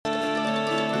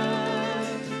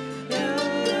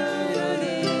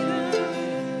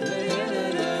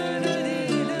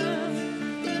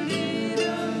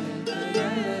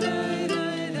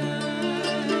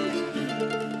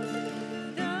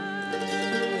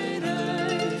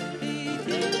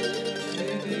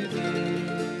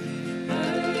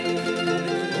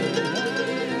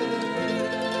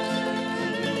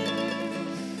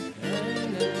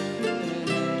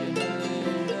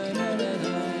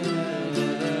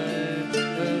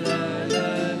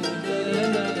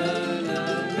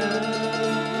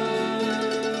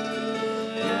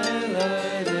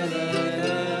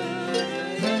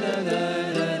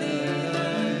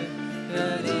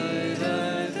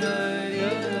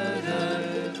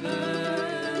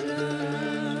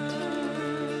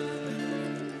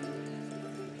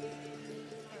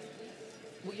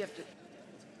have to.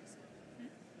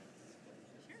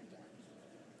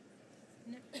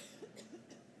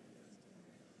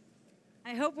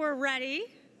 I hope we're ready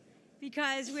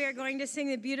because we are going to sing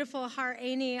the beautiful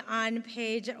Har'eni on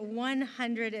page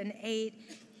 108.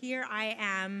 Here I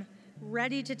am,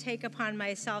 ready to take upon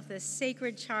myself the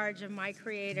sacred charge of my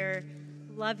Creator.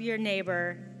 Love your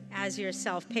neighbor as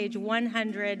yourself. Page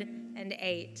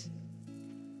 108.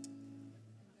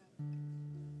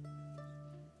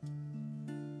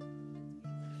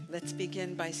 Let's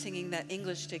begin by singing that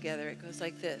English together. It goes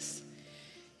like this.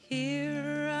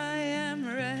 Here I am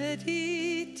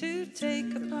ready to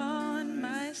take upon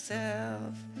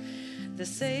myself the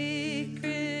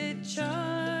sacred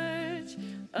charge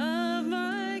of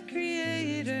my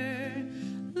Creator.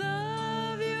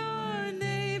 Love your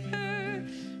neighbor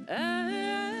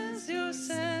as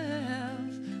yourself.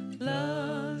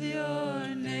 Love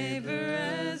your neighbor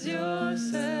as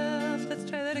yourself. Let's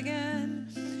try that again.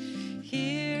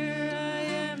 Here I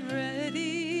am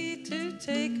ready to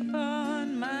take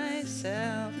upon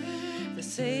myself the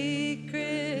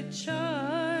sacred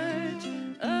charge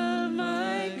of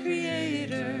my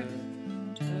Creator.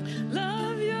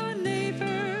 Love your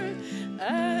neighbor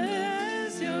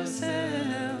as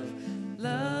yourself.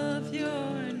 Love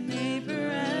your neighbor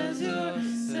as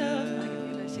yourself.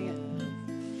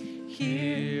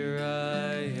 Here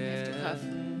I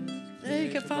am,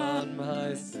 take upon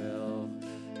myself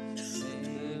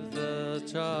the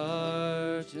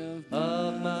charge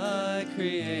of my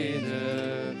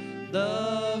Creator.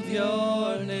 Love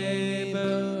your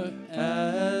neighbor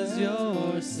as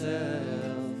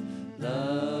yourself.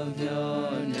 Love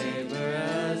your neighbor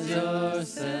as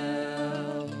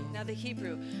yourself. Now the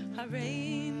Hebrew.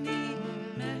 Hareini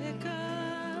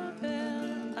mekabel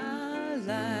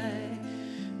alai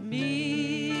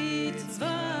mitzvat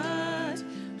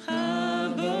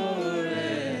haborei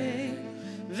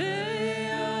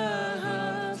ve'ahavta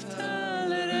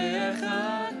l'reacha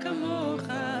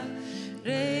kamocha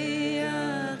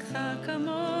reacha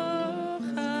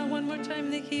kamocha. One more time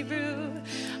the Hebrew.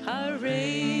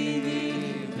 Hareini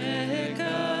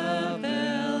mekabel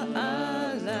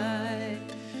alai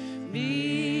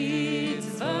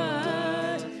mitzvat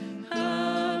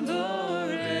haborei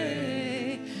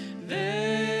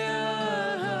ve'ahavta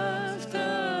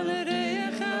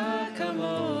l'reacha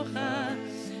kamocha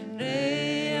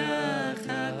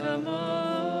reacha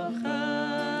kamocha.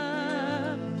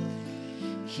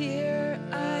 Here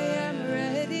I am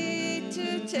ready to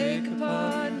take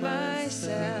upon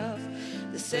myself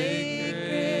the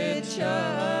sacred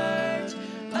charge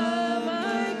of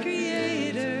my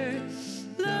Creator.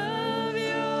 Love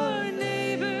your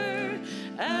neighbor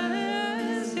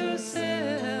as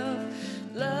yourself.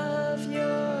 Love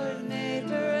your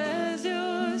neighbor as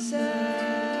yourself.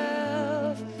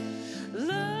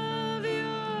 Love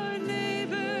your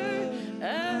neighbor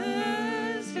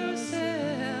as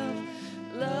yourself.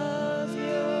 Love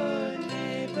your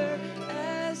neighbor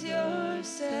as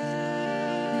yourself.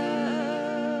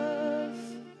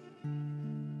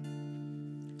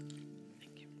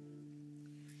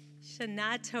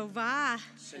 Shana Tova.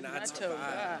 Shana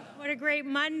Tova. What a great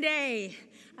Monday.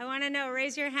 I want to know,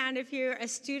 raise your hand if you're a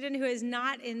student who is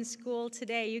not in school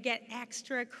today. You get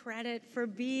extra credit for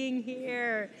being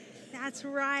here. That's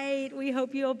right. We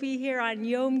hope you'll be here on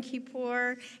Yom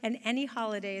Kippur and any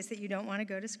holidays that you don't want to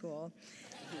go to school.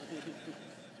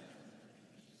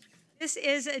 This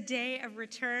is a day of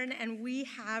return, and we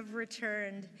have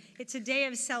returned. It's a day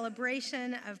of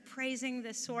celebration, of praising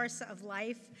the source of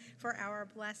life for our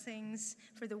blessings,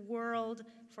 for the world,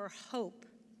 for hope.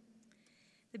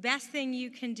 The best thing you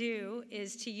can do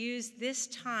is to use this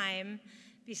time,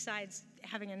 besides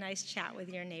having a nice chat with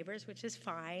your neighbors, which is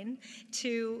fine,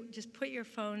 to just put your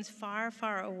phones far,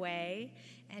 far away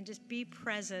and just be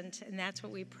present. And that's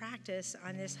what we practice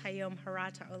on this Hayom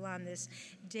Harat Olam, this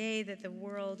day that the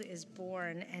world is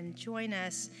born. And join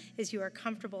us as you are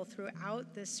comfortable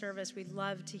throughout this service. We'd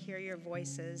love to hear your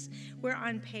voices. We're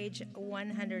on page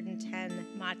 110,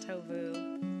 Matovu.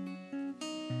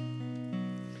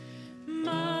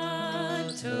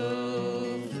 Matovu.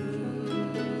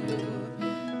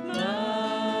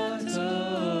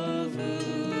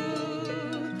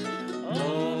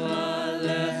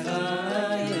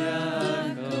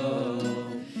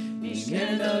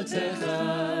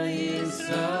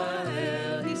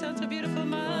 Israel. He sounds so beautiful.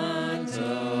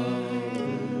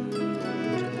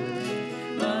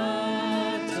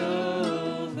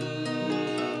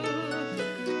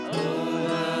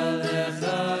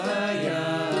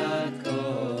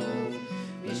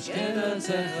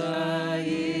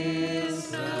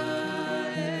 Israel.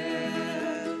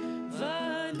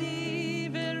 Vani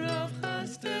berov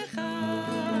chasdecha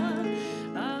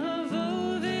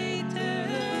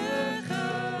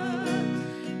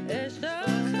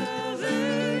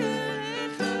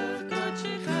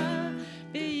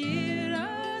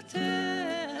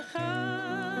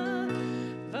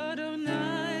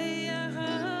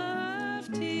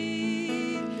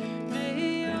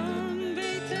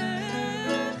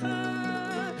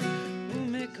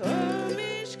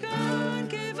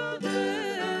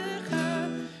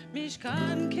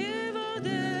משכן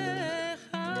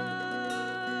כבודך.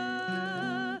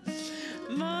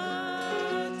 מה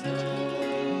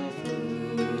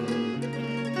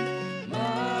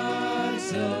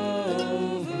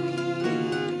טוב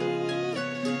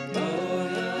בוא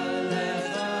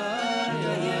נלך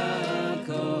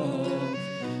יעקב,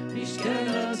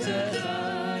 משכנותיך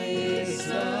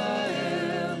ישראל.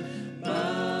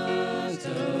 מה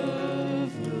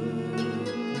טוב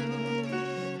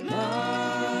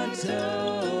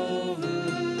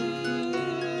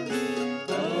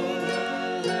בוא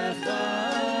נלך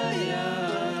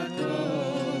יעקב,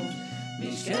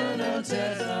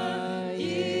 משכנותיך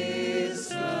ישראל.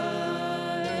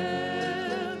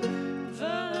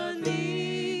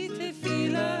 ואני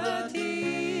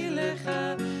תפילתי לך,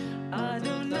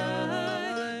 אדוני,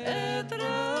 את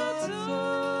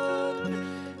רצון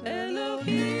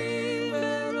אלוהים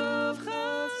ברוב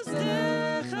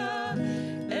חסדך,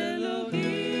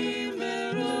 אלוהים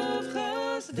ברוב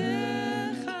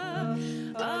חסדך,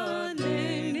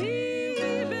 ענני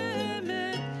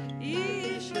באמת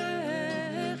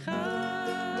ישמעך.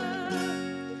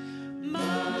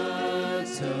 מה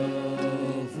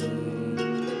טוב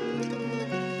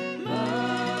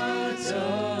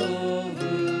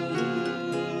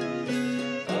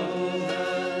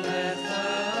אוהליך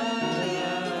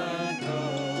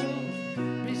יעקב,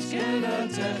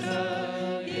 משכנותיך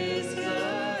ישראל.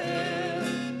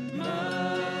 מה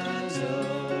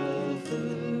טוב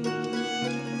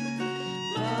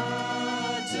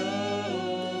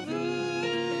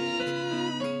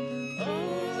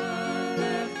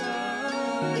אוהליך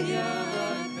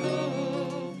יעקב,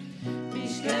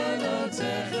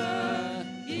 משכנותיך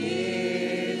ישראל.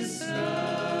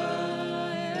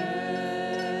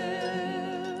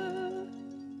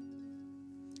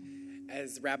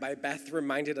 As Rabbi Beth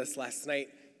reminded us last night,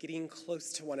 getting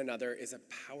close to one another is a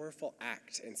powerful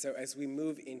act. And so as we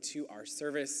move into our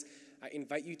service, I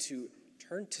invite you to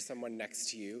turn to someone next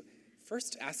to you.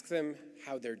 First, ask them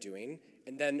how they're doing.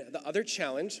 And then the other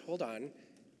challenge, hold on,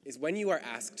 is when you are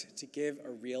asked to give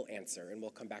a real answer. And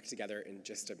we'll come back together in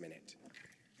just a minute.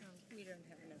 Oh, we don't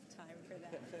have enough time for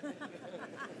that.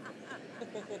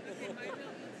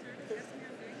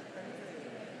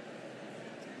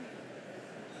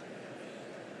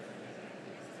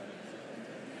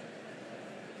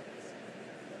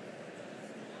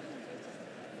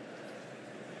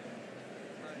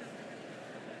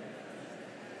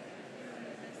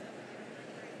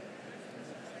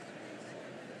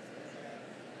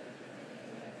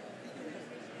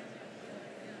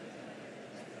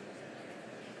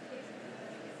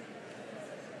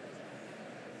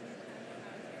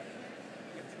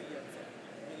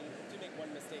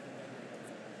 One mistake and then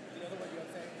you know the word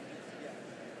Yotze? Yeah.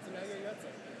 So now you're Yotze.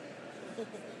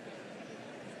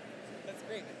 That's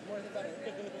great. More the better.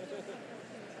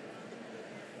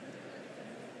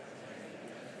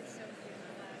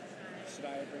 Should I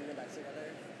bring them back together?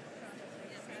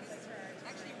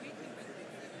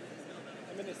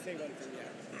 I'm going to say one from you.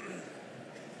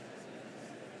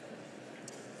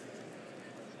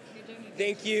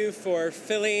 Thank you for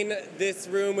filling this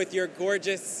room with your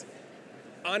gorgeous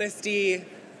honesty.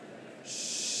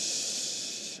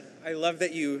 Shh. I love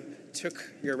that you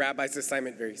took your rabbi's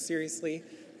assignment very seriously.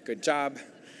 Good job.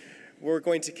 We're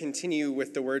going to continue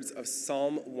with the words of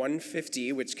Psalm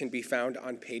 150, which can be found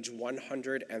on page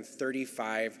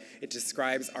 135. It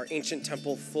describes our ancient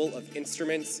temple full of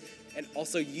instruments, and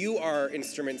also you are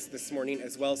instruments this morning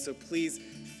as well, so please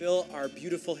fill our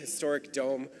beautiful historic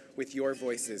dome with your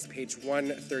voices. Page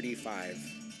 135.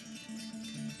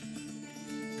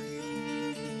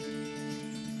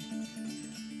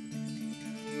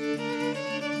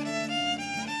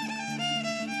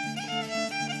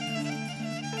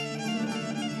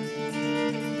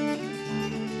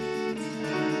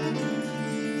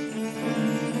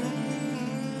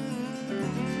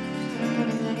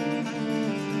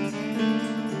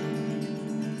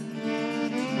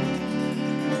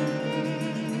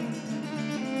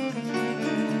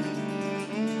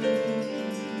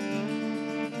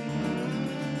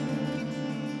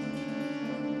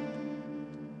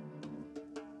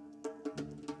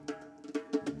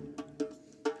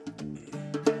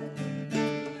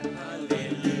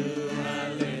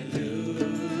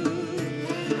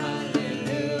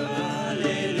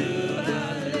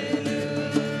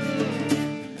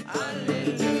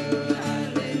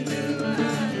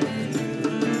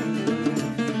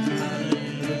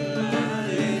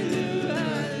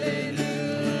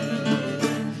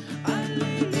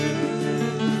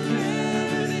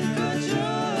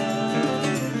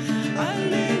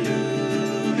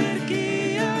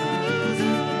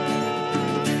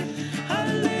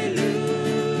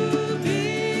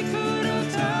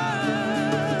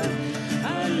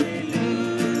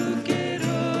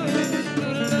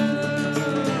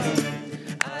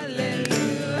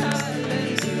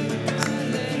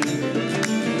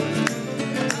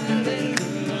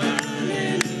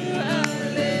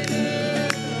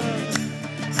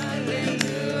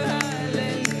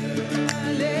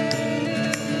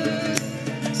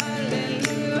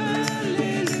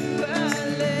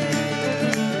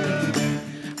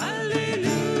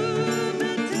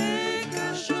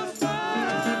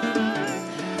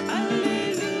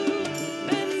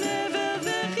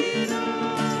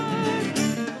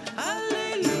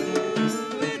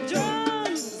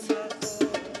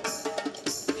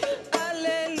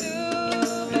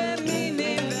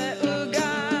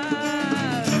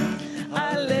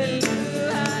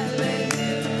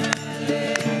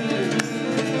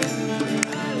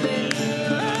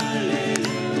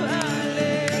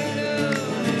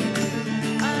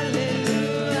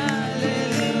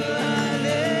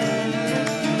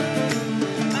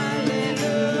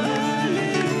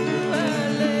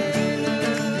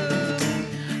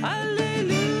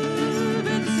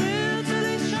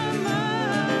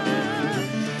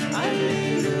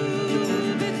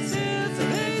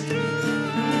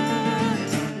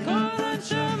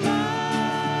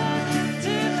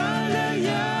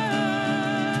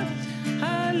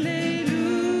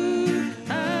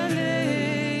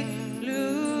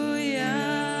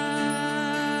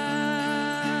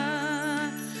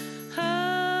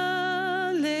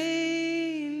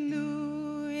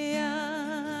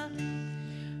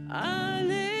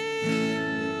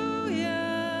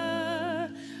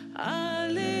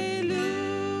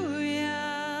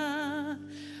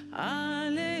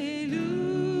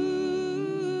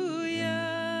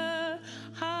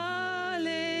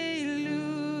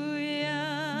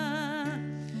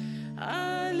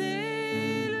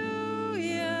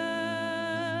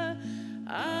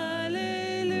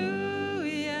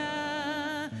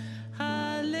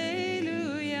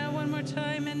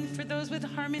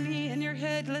 your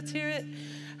head. Let's hear it.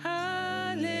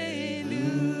 Hallelujah.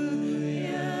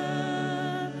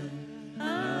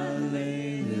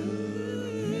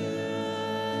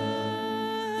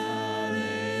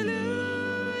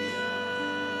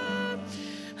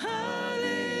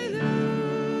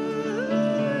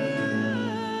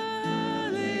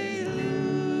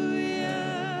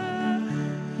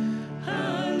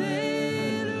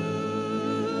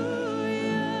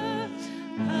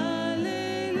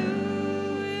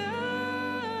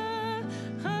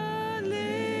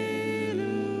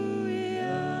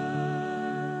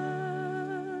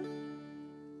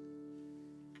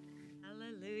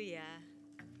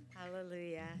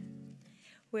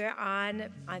 We're on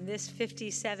this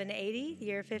 5780,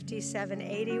 year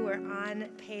 5780, we're on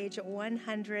page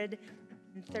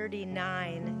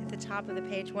 139, at the top of the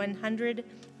page,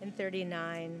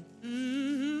 139.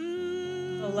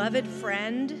 Beloved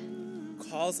friend,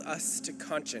 calls us to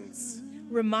conscience,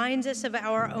 reminds us of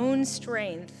our own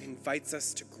strength, invites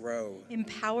us to grow.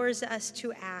 empowers us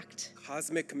to act.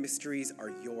 Cosmic mysteries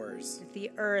are yours,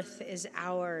 The earth is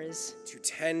ours. to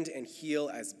tend and heal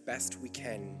as best we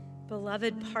can.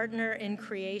 Beloved partner in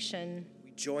creation,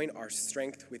 We join our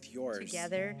strength with yours.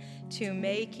 together to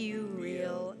make you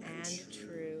real and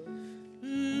true.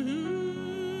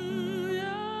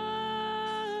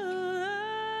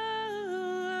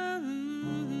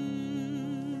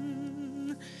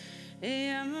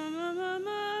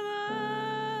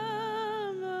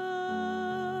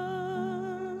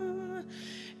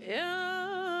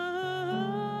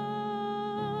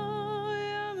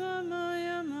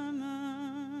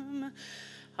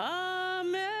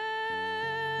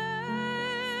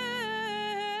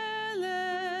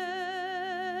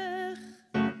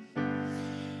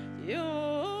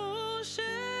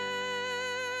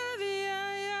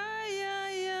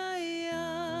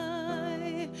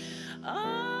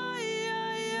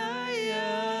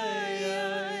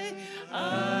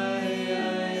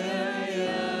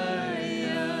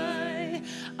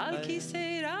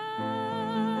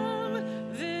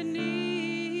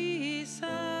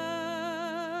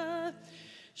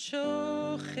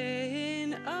 שוכן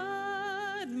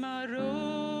עד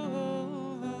מרום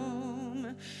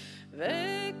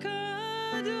וקדוש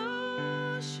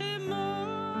שמו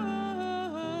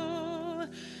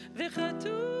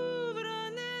וכתוב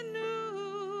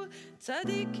רננו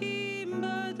צדיקים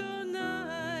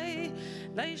באדוני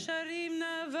לישרים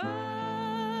נבע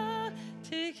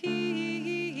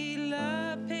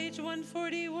תהילה. page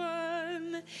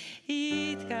 141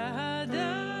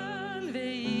 יתקדם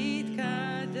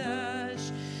ויתקדש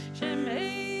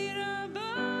שמי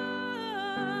רבה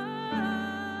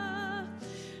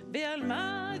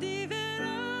בעלמא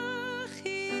דברה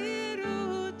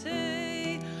חירותי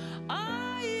איי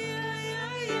איי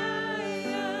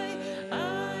איי איי איי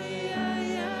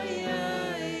איי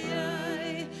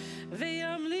איי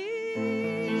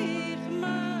וימליך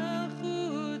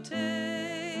מלכותי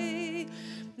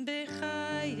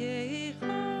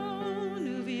בחייכון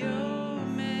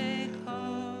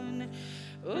וביומכון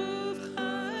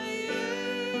ובחיי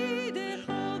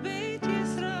דכל בית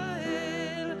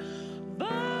ישראל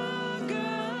בגלה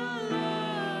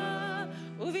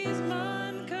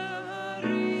ובזמן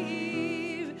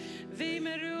קריב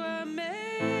ויאמרו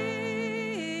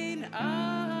amen,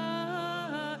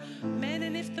 amen.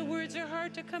 And if the words are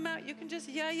hard to come out, you can just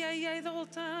yeah the whole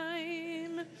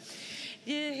time.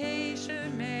 Yehi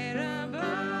Shemei Rabba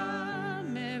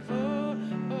Mevor.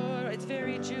 It's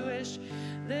very Jewish.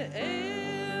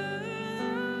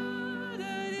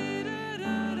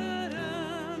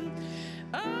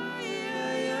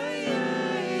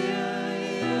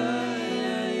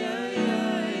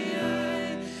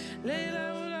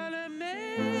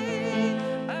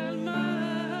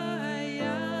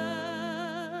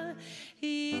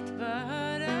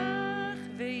 יתברך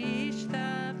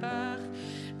וישתבח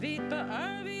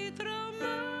ויתפאר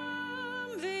ויתרומם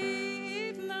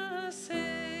ויתנשא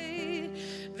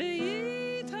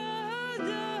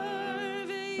ויתהדר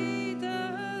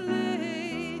ויתעלה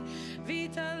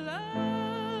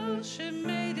ויתהלל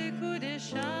שמי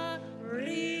דקודשה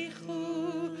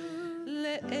בריחו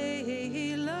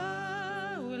לעילה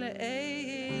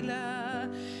ולעילה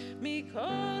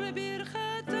מכל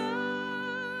ברכתה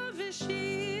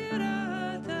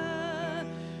ושירתה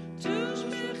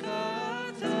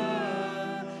תושבחתה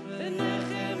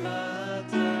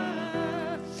ונחמתה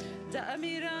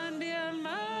תאמירן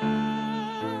בעלמא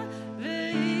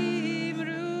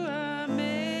ואמרו אמן.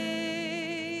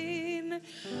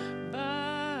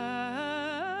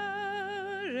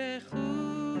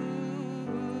 ברכו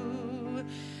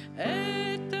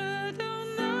את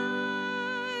אדוני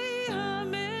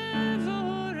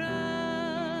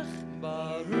המבורך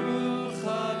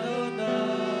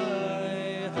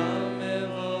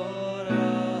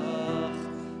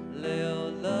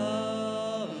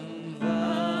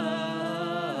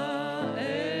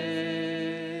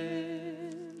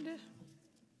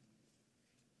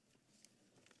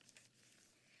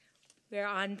We're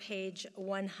on page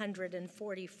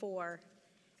 144.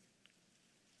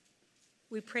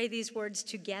 We pray these words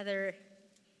together.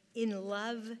 In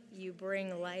love, you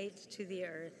bring light to the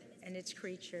earth and its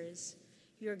creatures.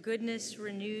 Your goodness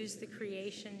renews the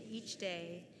creation each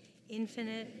day.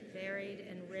 Infinite, varied,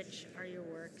 and rich are your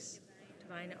works,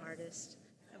 divine artist.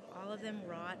 Of all of them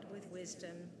wrought with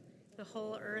wisdom, the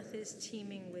whole earth is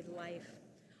teeming with life.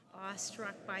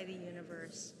 Awestruck by the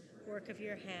universe, work of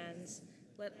your hands,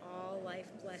 let all life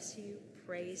bless you,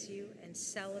 praise you, and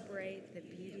celebrate the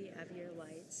beauty of your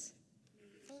lights.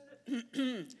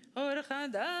 אור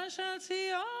חדש על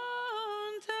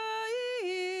ציון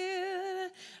תאיר,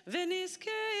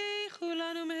 ונזכה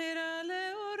כולנו מהרה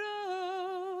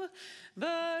לאורו.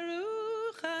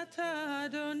 ברוך אתה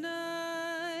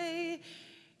אדוני,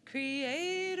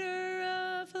 creator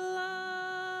of light.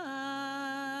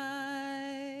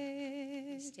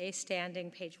 Stay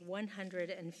standing, page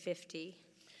 150.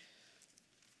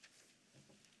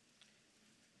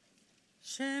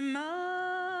 Shema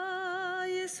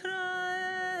Yisrael,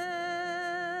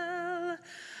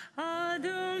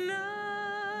 Adonai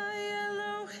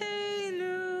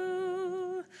Eloheinu,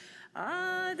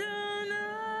 Adonai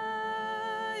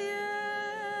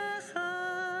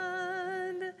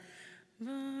Echad,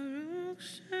 Baruch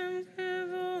Shem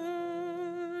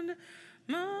Kevod,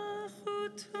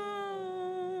 Malchuto,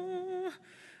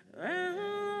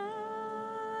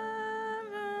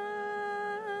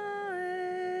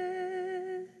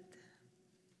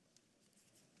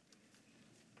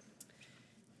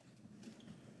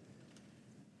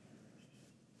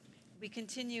 We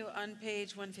continue on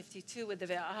page 152 with the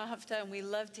Ve'ahavta, and we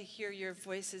love to hear your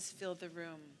voices fill the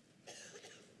room.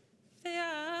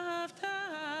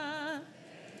 Ve'ahavta.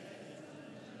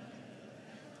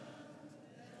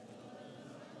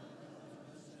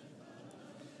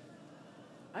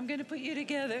 I'm going to put you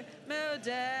together.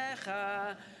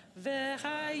 Meodecha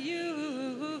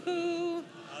ve'chayu.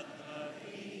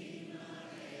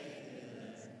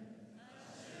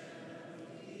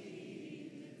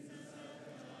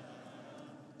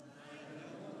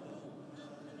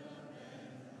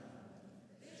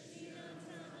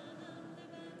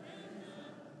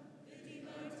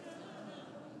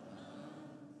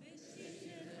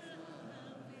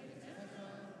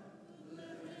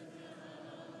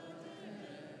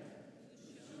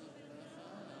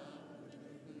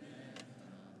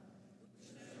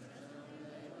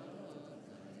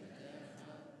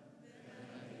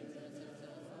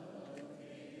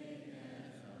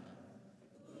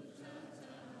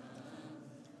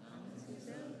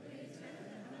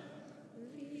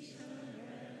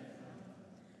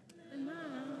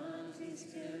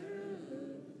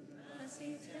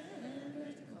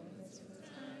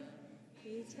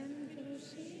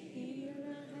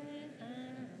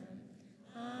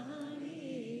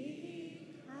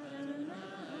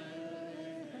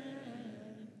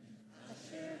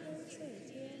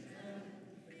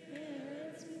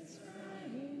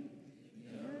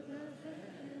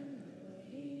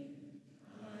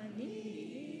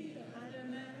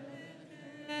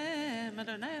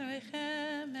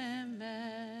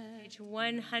 Page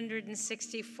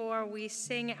 164, we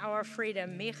sing our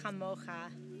freedom, Mi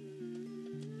Chamocha.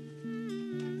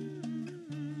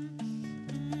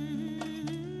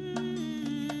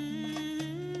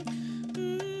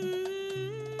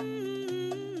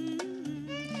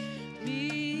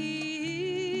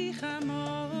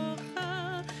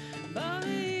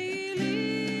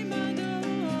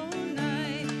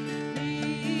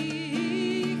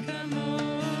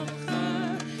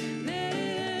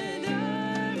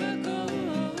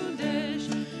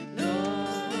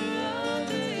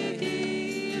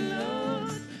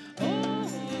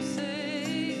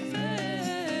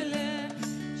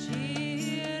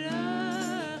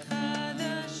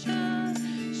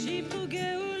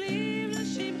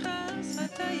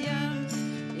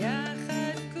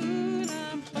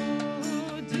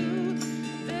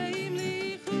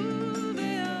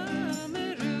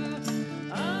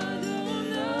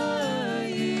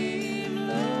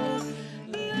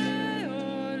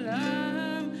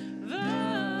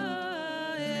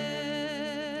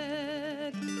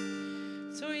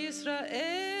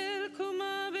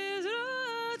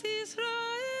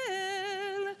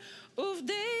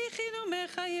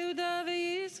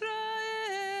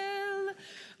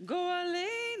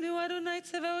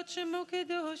 Shemo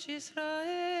Kedosh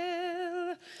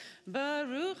Yisrael,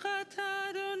 Baruch Atah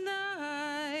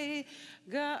Adonai,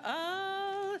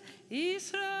 Ga'al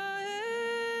Yisrael.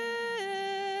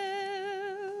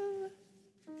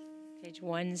 Page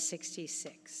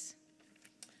 166.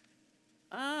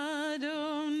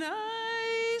 Adonai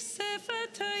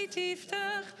Sefatai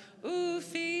Tiftach,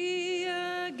 Ufi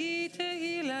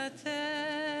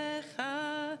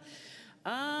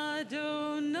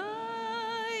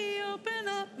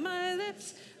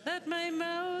that my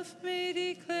mouth may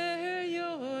declare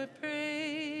your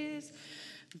praise.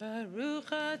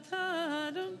 Baruch atah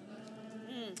Adonai.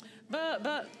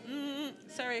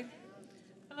 Sorry.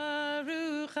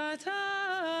 Baruch atah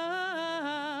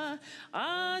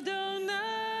Adonai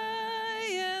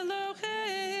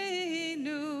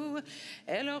Eloheinu,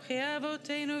 Elohei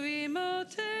Avotenu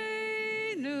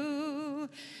v'imotenu,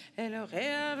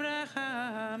 Elohei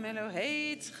Abraham,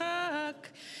 Elohei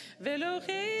Yitzchak,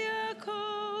 Velohei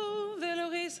Yaakov,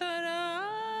 Velohei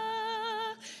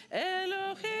Sarah,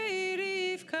 Elohei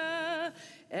Rivka,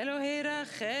 Elohei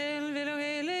Rachel,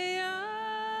 Velohei Leah,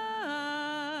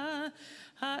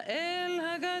 Ha'el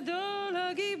Hagadol,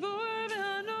 Hagibor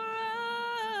v'hanora,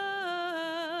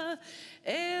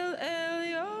 El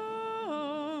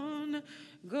Elyon,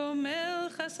 Gomel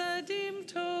Chasadim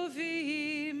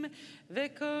Tovim,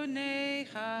 Vekonei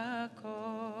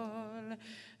HaKol,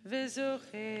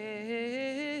 Vezocher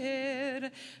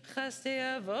Chasdei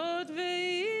Avot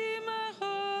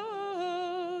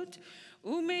ve'imachot,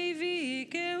 Umevi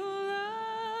Geula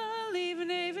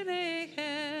livnei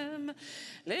v'nechem,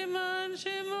 Leman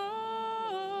Shemo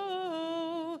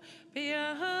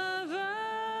B'yahava,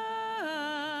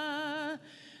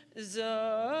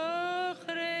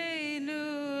 Zochreinu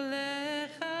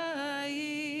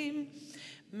lechaim,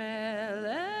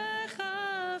 Melech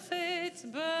hafetz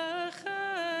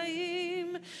b'chaim,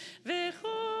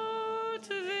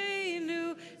 v'chutveinu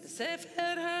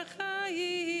sefer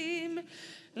hachayim,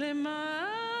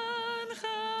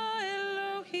 lemancha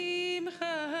Elohim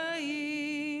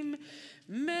chayim,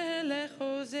 Melech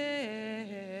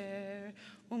ozer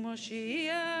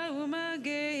u'moshia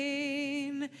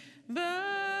u'magen,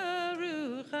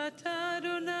 Baruch atah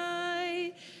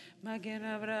Adonai, Magen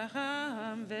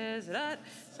Avraham ve'ezrat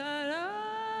Sarah,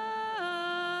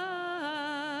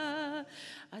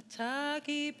 Atah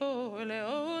gibor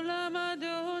le'olam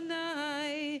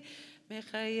Adonai,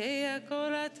 Mechayei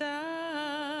hakol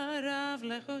atah rav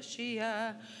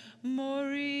lechoshia,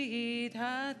 Morid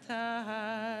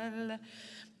hatal,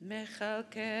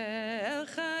 Mechalkel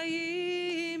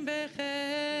chayim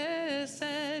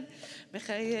bechesed,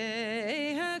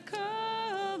 Mechayei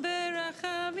hakol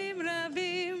berachamim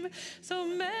rabim,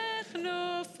 Somech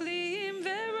noflim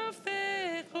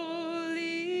verofech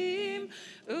olim,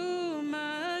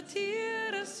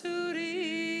 Umatir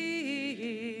asurim,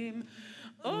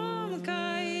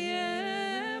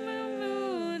 Kayem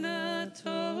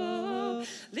emunato,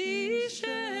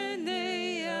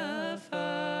 Lishenei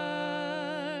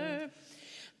afar,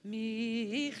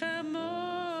 Mi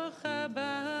chamocha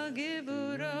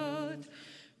b'geburot,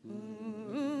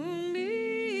 Umi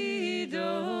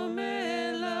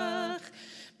domelach,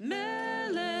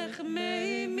 Melech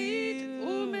meimit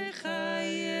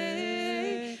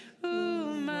umechayeh,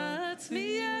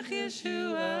 Umatzmiach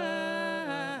Yeshua,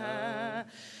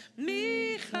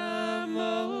 Mi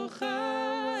chamocha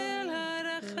el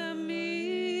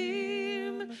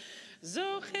harachamim,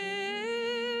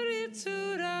 Zocher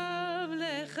yitzurav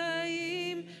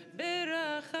lechaim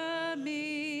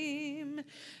berachamim,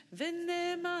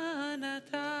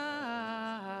 V'nemanata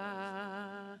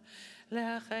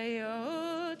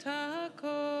leachayot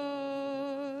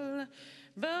hakol,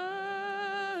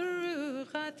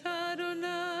 Baruch atah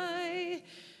Adonai,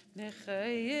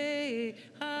 Mechayei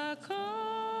hakol.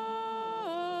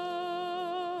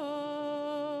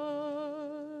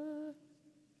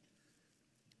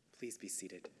 Please be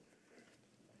seated.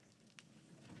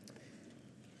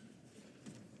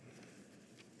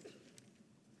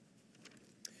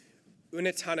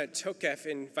 Unetana Tokef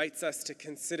invites us to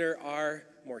consider our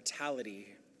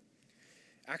mortality.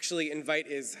 Actually, invite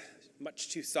is much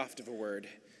too soft of a word.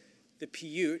 The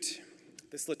Piyut,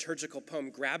 this liturgical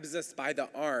poem, grabs us by the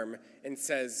arm and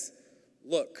says,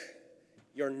 look,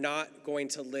 you're not going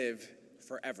to live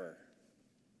forever.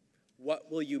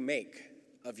 What will you make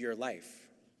of your life?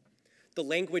 The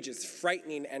language is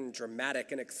frightening and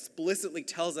dramatic and explicitly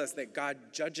tells us that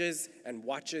God judges and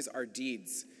watches our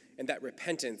deeds, and that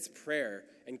repentance, prayer,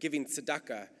 and giving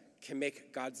tzedakah can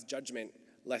make God's judgment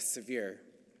less severe.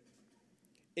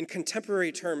 In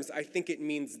contemporary terms, I think it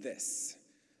means this: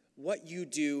 what you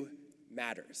do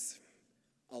matters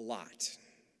a lot.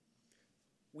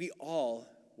 We all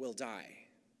will die.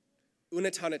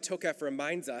 Unetana Tokef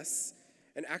reminds us,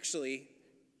 and actually,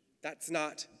 that's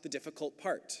not the difficult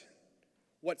part.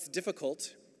 What's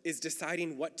difficult is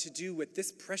deciding what to do with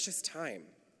this precious time.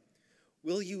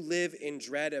 Will you live in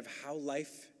dread of how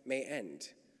life may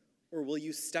end? Or will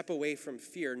you step away from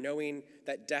fear, knowing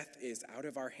that death is out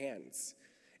of our hands,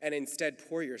 and instead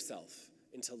pour yourself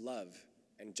into love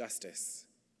and justice?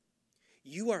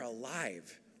 You are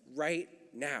alive right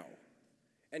now,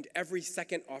 and every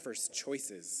second offers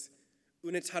choices.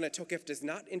 Unetana Tokef does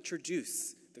not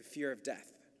introduce the fear of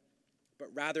death,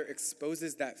 but rather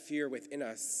exposes that fear within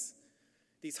us.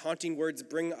 These haunting words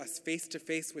bring us face to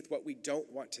face with what we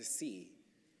don't want to see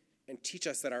and teach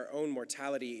us that our own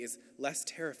mortality is less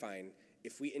terrifying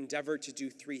if we endeavor to do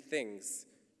three things: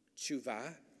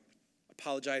 tshuva,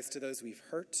 apologize to those we've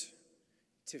hurt;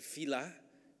 tefillah,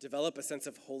 develop a sense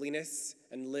of holiness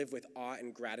and live with awe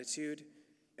and gratitude;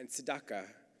 and tzedakah,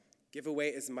 give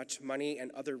away as much money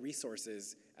and other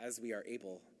resources as we are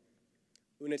able.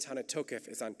 Unetana Tokef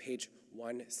is on page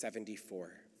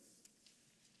 174.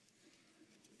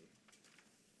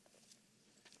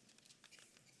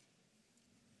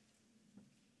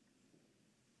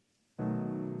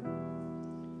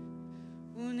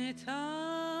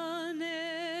 ונתנה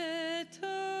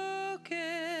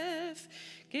תוקף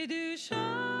קדושת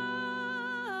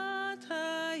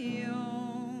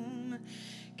היום,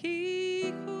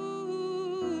 כי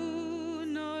הוא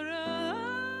נורא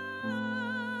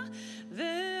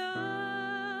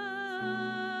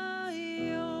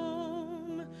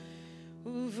ואיום,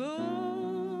 ובו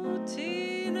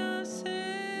תינשא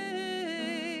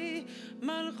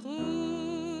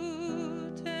מלכותך,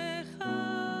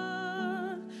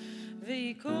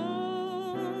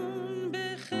 ויקום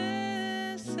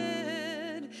בחסד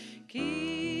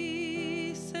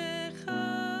כיסאך,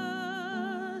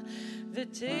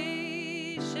 ותשב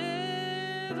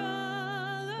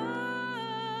עליו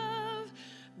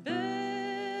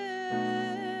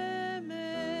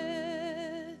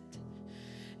באמת.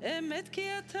 אמת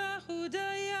כי אתה הוא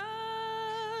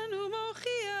דיין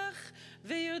ומוכיח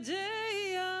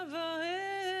ויודע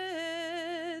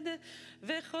ועד,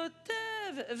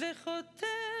 וכותב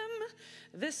וחותם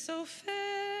וסופר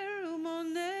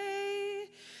ומונה,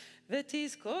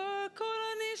 ותזכור כל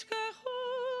הנשכחות,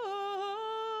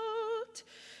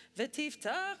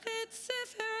 ותפתח את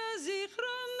ספר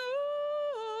הזיכרונות,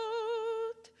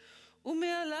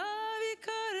 ומעליו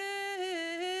יקרא,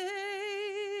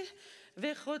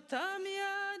 וחותם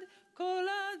יד כל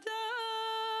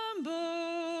אדם בו.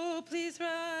 Please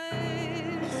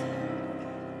rise.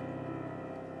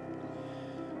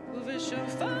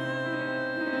 ובשופר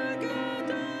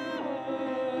גדול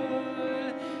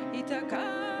ייתקע,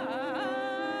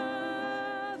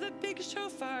 the big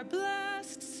shofar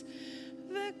blasts,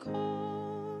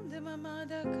 וקול דממה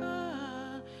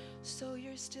דקה, so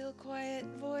your still quiet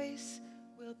voice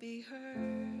will be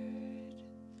heard.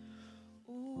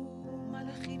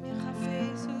 ומלאכים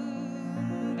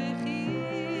יחפזון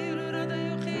בחיל ורדה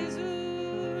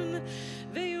יוחזון,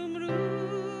 ויאמרו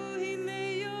הנה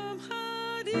יום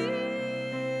הדין,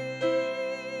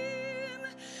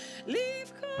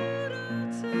 לבכור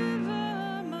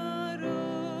הצבא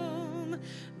מרום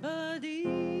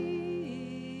בדין,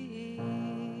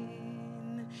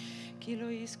 כי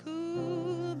לא יזכו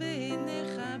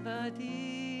בעיניך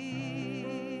בדין,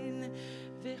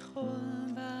 וכל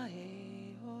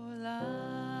באי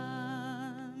עולם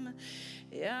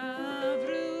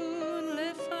יעברון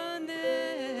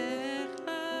לפניך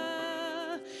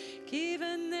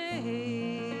כבני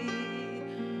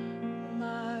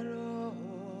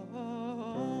מרום,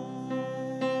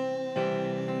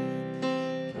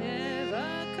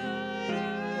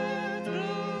 כבקרת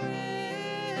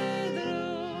רועה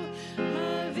עדרו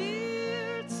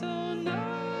מעביר צאנו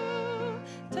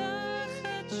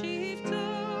תחת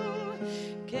שבטו,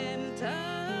 כן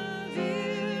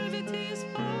תעביר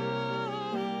ותספור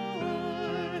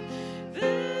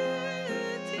ותמנה,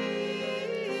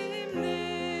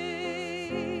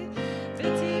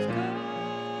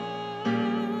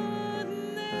 ותפקוד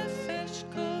נפש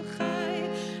כל חי,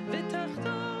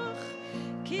 ותחתוך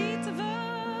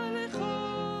כתבה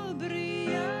לכל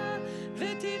בריאה,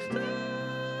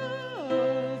 ותכתוב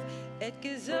את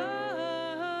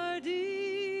גזר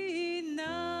דינם.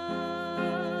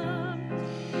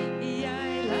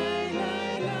 יאי לי לי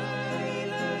לי לי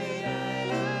לי לי, יאי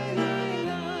לי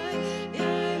לי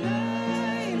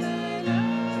לי,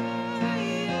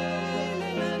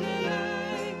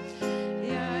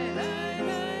 יאי לי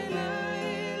לי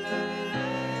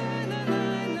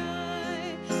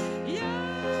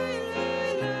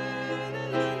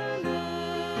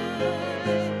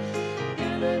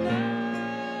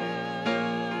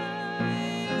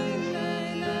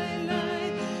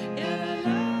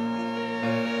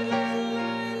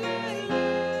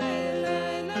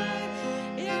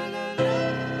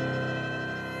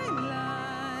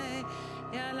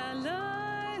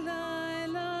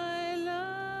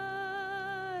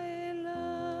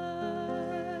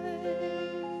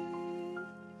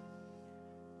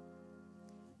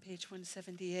Page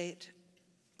 178.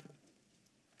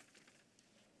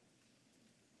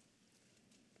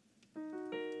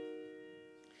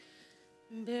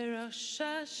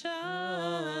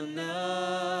 Hashanah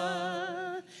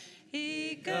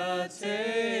Ikatevun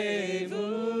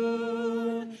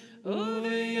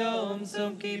Uveyom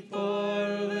Tzom Kippur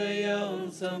Uveyom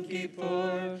Tzom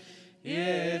Kippur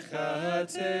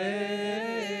Yechatemun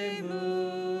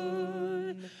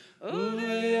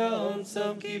Uveyom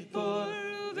Tzom Kippur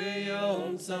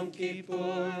Uveyom Tzom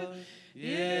Kippur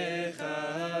Yechatemun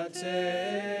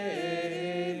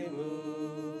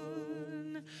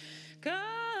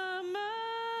Kama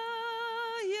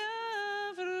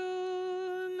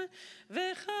Yavrun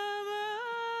Vechama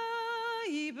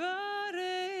Yibareun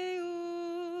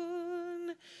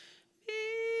Mi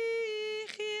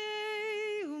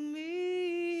Yichyeh uMi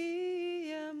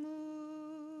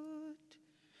Yamut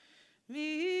Mi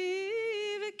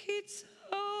v'kitzo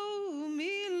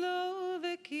uMi lo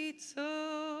v'kitzo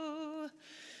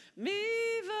Mi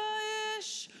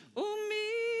va'esh uMi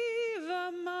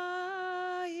v'mayim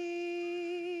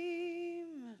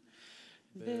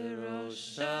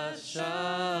Berosh Hashanah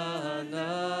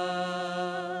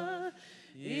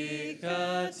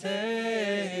Yikatevun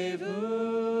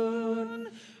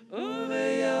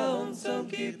Uveyom Tzom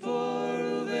Kippur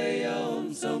Uveyom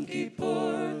Tzom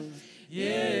Kippur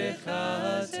Yechatemun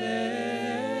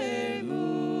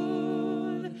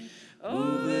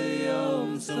Uveyom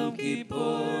Tzom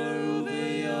Kippur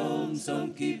Uveyom Tzom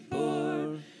Kippur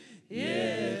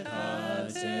Yechatemun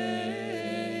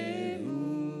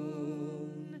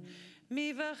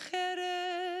Mi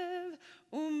v'cherev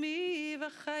uMi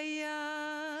v'chaya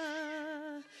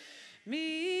Mi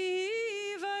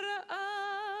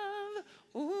v'ra'av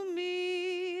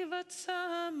uMi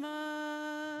v'tzama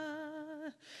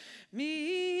Mi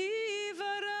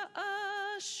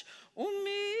v'ra'ash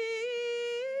uMi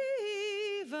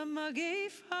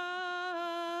v'magefa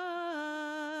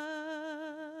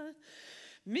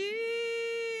Mi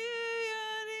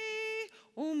ani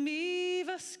uMi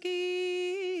v'skila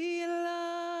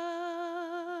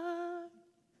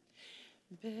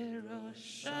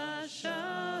Berosh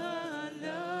Hashanah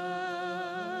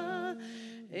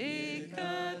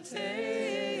Ikatevun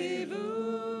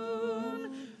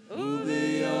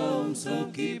Uveyom Tzom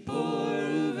Kippur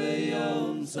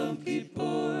Uveyom Tzom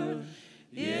Kippur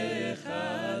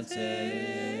Yechatemun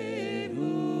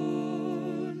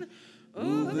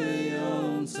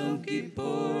Uveyom Tzom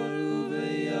Kippur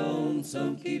Uveyom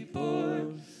Tzom Kippur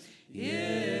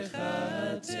Yechatemun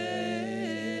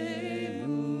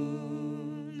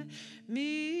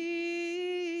Mi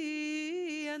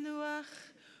yanuach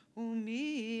uMi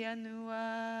yanua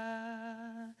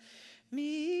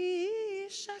Mi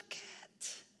shaket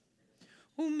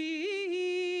uMi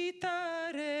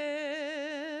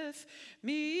taref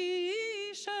Mi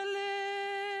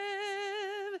shalev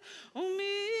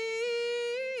uMi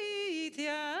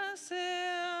tyaser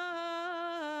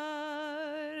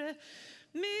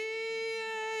Mi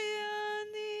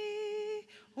yani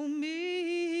uMi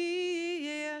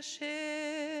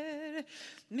yasher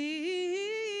Mi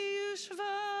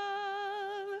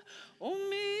yushvav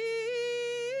uMi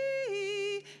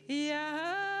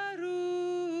yarum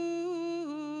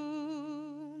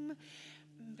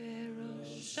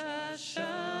Berosh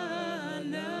Hashanah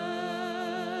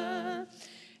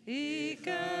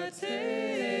Ikatevun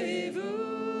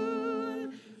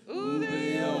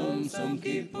Uveyom Tzom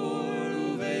Kippur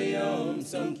Uveyom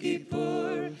Tzom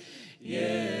Kippur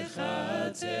Yechatemun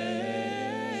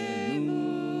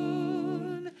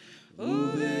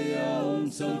Uveyom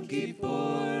Tzom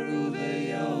Kippur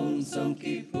Uveyom Tzom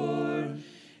Kippur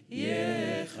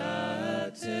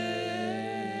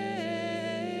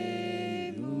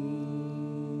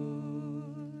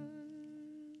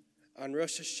On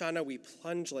Rosh Hashanah, we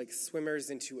plunge like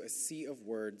swimmers into a sea of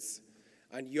words.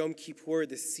 On Yom Kippur,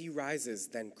 the sea rises,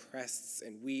 then crests,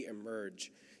 and we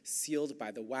emerge, sealed by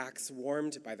the wax,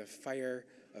 warmed by the fire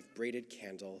of braided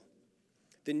candle.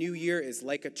 The new year is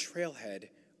like a trailhead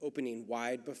opening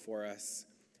wide before us,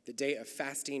 the day of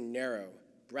fasting narrow,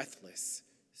 breathless,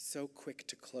 so quick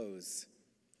to close.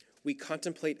 We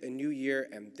contemplate a new year,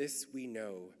 and this we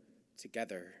know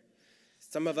together.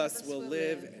 Some of us will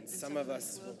live, and some of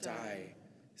us will die.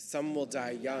 Some will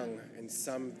die young, and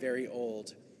some very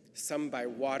old. Some by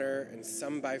water, and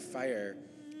some by fire.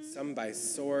 Some by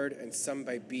sword, and some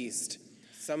by beast.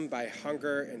 Some by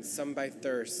hunger, and some by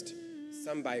thirst.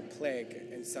 Some by plague,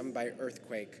 and some by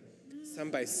earthquake. Some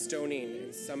by stoning,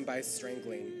 and some by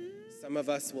strangling. Some of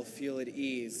us will feel at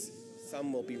ease.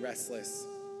 Some will be restless.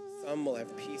 Some will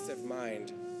have peace of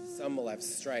mind. Some will have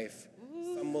strife.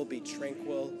 Some will be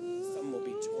tranquil. Some will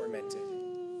be tormented.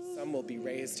 Some will be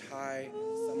raised high.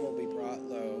 Some will be brought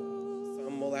low.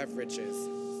 Some will have riches.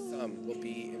 Some will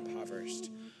be impoverished.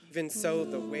 Even so,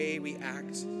 the way we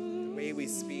act, the way we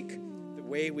speak, the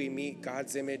way we meet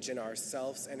God's image in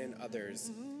ourselves and in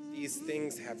others. These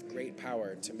things have great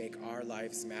power to make our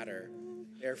lives matter.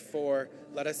 Therefore,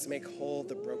 let us make whole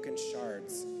the broken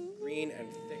shards, green and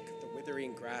thick the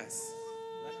withering grass.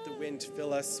 Let the wind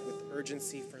fill us with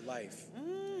urgency for life.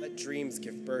 Let dreams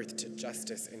give birth to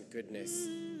justice and goodness.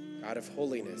 God of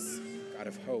holiness, God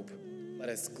of hope, let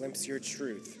us glimpse your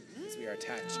truth as we are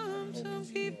attached our hope to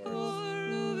yours.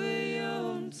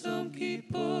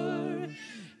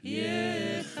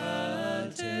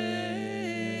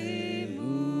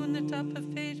 On the top of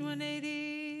page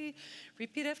 180,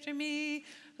 repeat after me.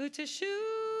 Uteshuva,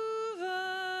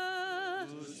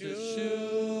 utefila,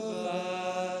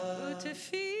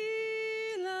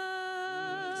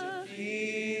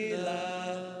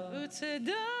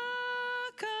 utedaka.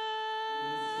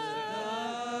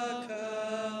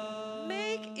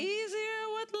 Make easier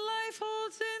what life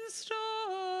holds in store.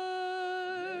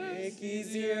 Make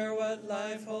easier what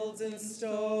life holds in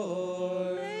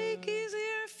store. Make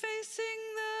easier facing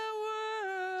the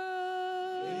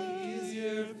world. Make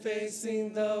easier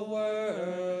facing the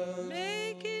world.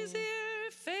 Make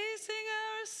easier facing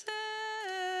ourselves.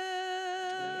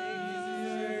 Make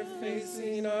easier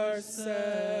facing ourselves.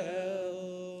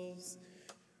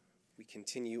 We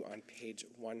continue on page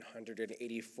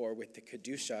 184 with the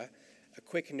Kedusha. A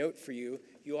quick note for you.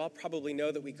 You all probably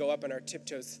know that we go up on our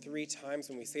tiptoes 3 times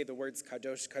when we say the words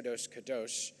Kadosh, Kadosh,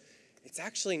 Kadosh. It's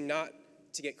actually not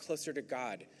to get closer to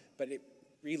God, but it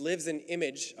relives an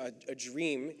image, a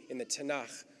dream in the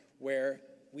Tanakh where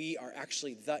we are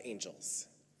actually the angels.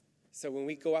 So when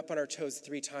we go up on our toes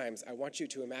 3 times, I want you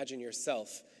to imagine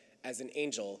yourself as an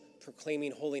angel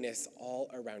proclaiming holiness all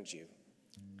around you.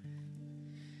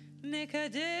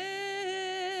 נקדש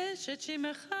את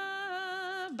שמך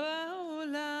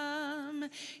בעולם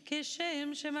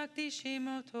כשם שמקדישים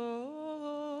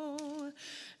אותו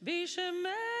בשמי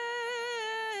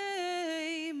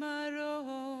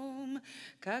מרום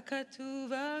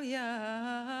ככתוב על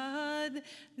יד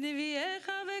נביאך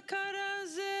וקרא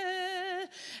זה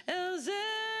אל זה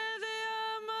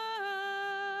ואמר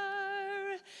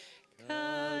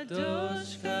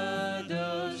קדוש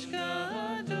קדוש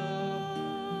קדוש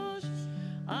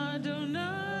אדוני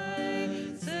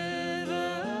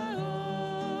צבאות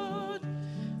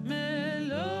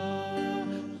מלוא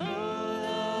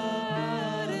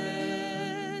הארץ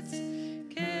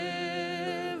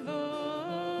כבודו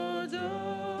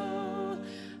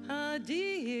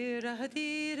אדיר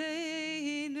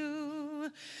אדירנו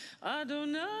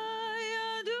אדוני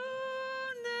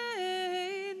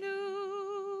אדוננו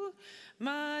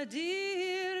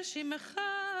מדיר שמך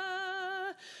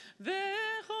בכל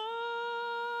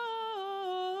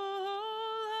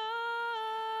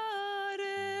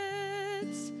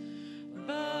הארץ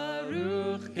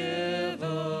ברוך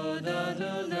כבוד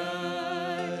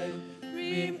אדוני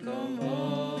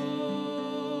במקומו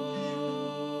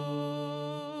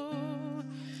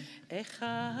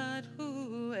אחד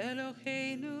הוא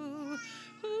אלוהינו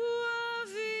הוא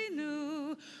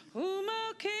אבינו הוא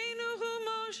מלכנו הוא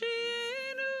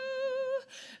מושיענו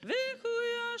והוא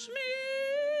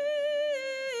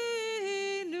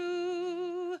ישמיענו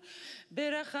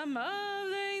ברחמיו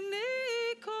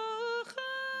לעיני כל חי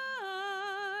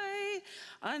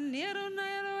אני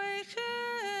אדוני אלוהיכם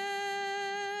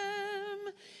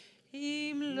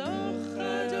ימלוך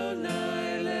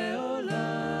אדוני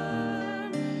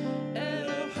לעולם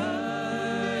אלוהי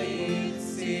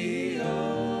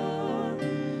ציון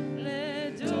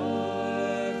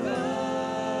לדור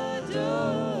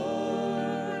ודור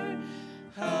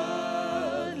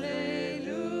הללויה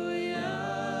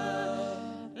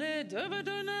לדור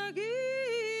ודור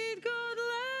נגיד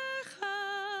גודלך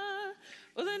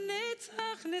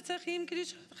ולנצח נצחים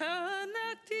קדישתך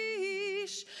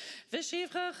נקדיש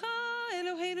ושבחך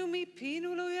אלוהינו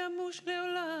מפינו לא ימוש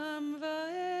לעולם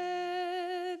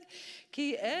ועד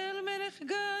כי אל מלך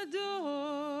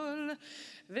גדול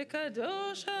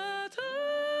וקדוש אתה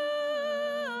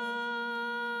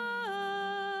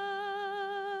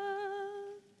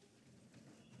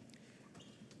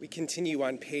We continue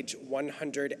on page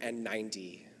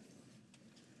 190.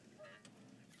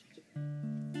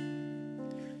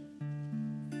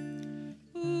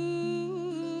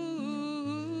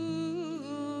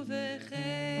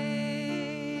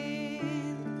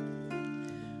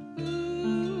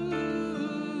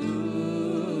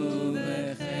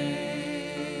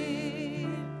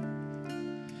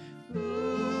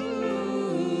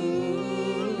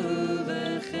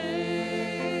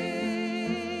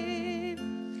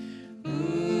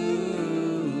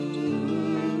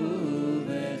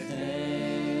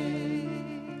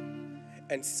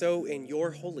 And so in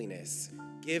your holiness,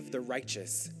 Give the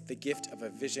righteous the gift of a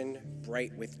vision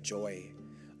bright with joy,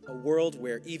 a world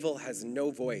where evil has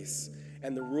no voice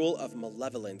and the rule of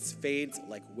malevolence fades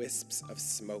like wisps of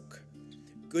smoke.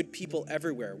 Good people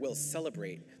everywhere will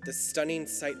celebrate the stunning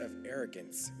sight of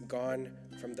arrogance gone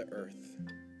from the earth.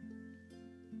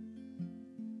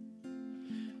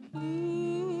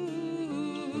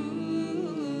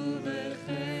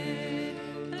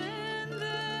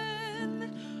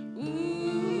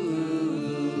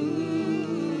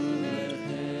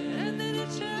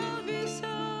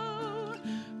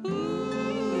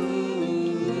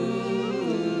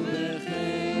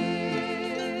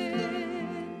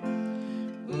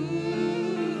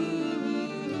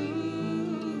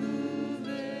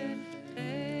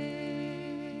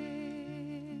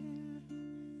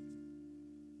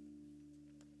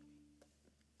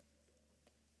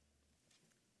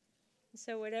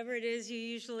 So whatever it is you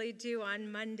usually do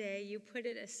on Monday, you put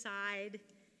it aside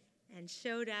and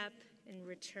showed up and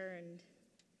returned.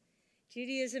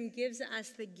 Judaism gives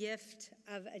us the gift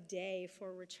of a day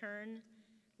for return,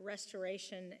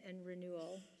 restoration, and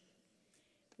renewal.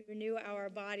 We renew our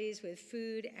bodies with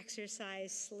food,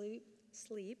 exercise,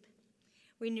 sleep.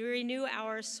 We renew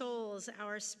our souls,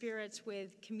 our spirits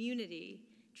with community,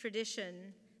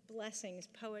 tradition, blessings,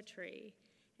 poetry,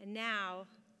 and now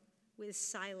with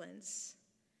silence.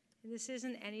 And this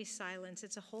isn't any silence,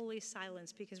 it's a holy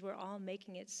silence because we're all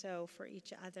making it so for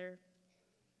each other.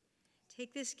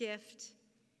 Take this gift,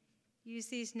 use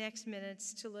these next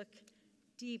minutes to look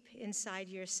deep inside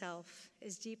yourself,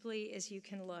 as deeply as you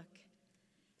can look,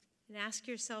 and ask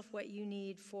yourself what you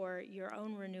need for your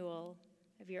own renewal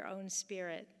of your own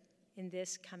spirit in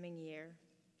this coming year.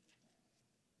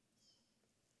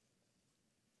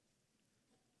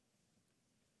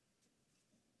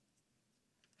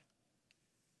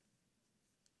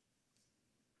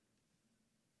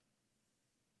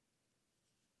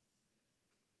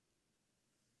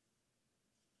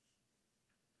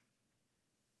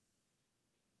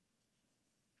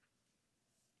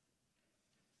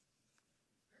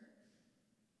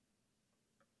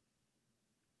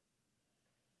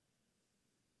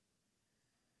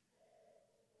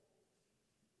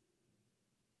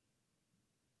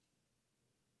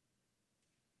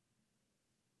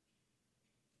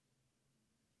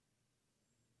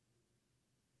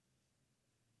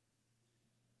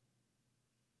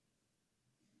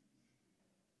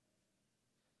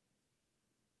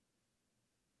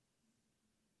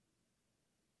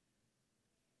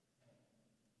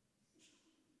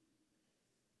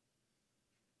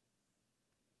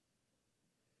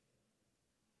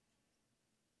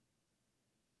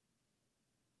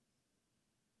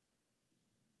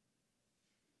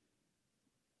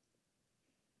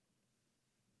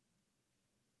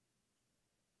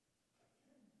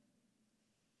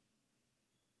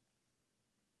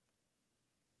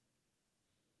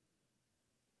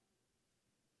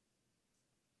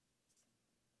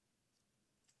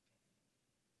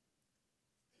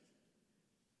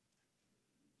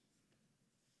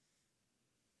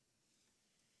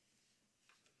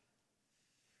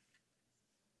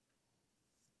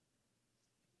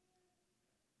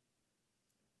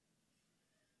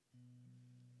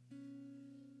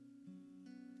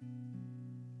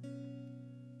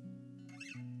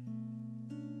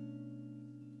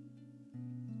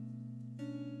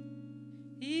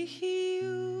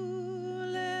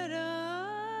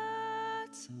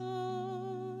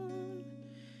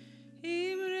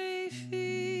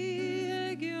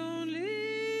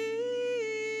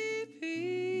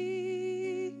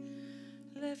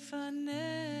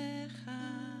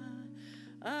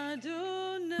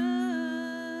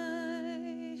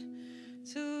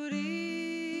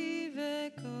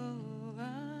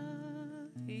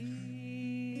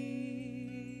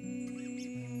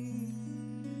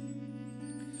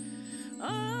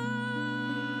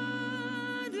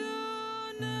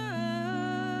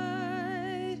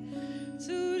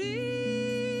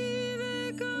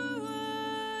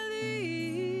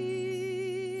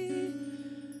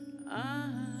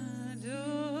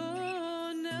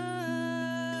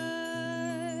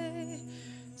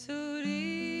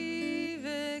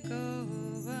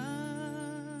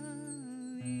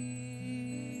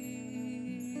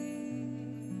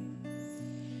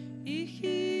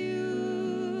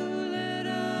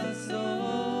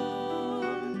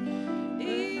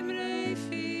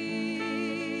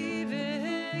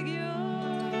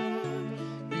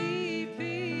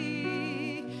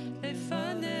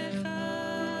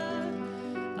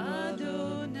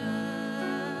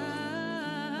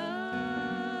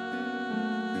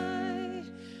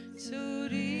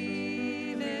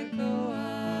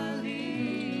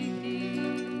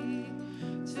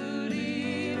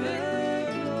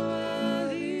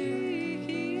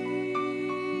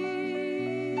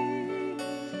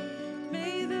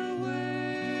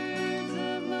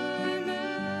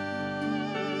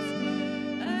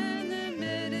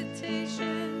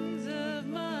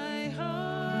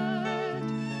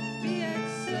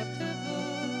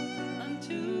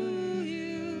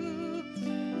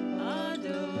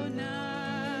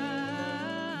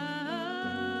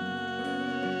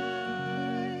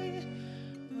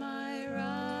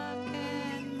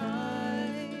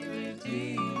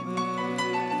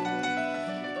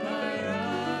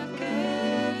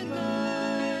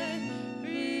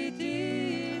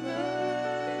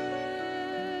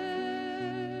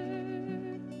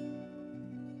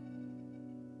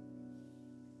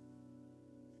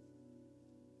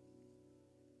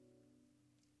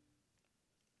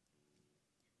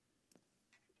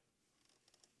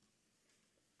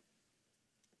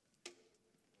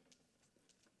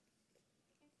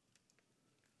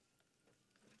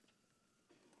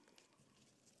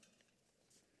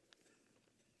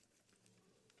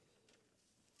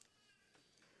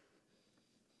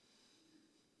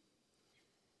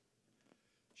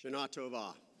 Shana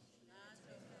Tova.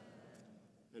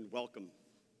 And welcome.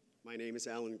 My name is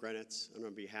Alan Grenitz, and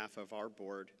on behalf of our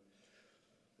board,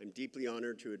 I'm deeply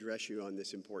honored to address you on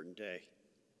this important day.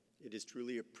 It is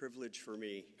truly a privilege for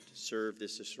me to serve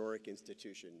this historic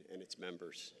institution and its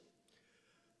members.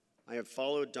 I have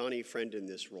followed Donnie Friend in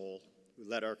this role, who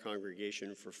led our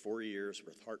congregation for 4 years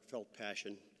with heartfelt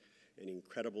passion and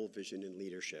incredible vision and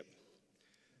leadership.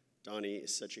 Donnie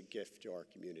is such a gift to our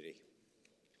community.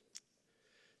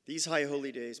 These High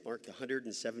Holy Days mark the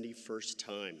 171st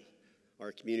time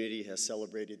our community has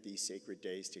celebrated these sacred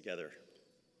days together.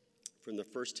 From the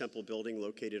first temple building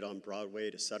located on Broadway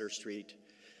to Sutter Street,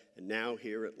 and now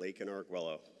here at Lake and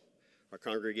Arguello, our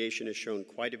congregation has grown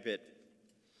quite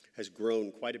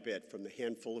a bit from the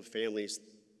handful of families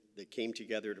that came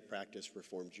together to practice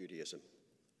Reformed Judaism.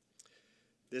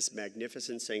 This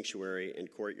magnificent sanctuary and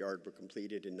courtyard were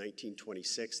completed in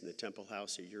 1926 and the Temple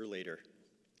House a year later,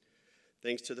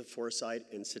 thanks to the foresight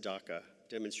and tzedakah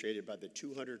demonstrated by the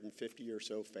 250 or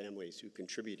so families who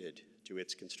contributed to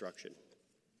its construction.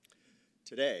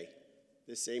 Today,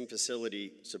 this same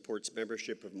facility supports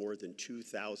membership of more than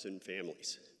 2,000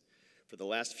 families. For the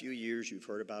last few years, you've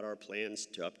heard about our plans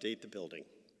to update the building,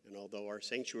 and although our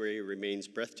sanctuary remains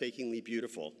breathtakingly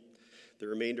beautiful, the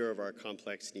remainder of our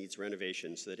complex needs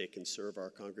renovation so that it can serve our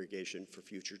congregation for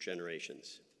future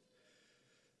generations.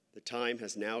 The time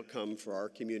has now come for our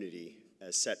community,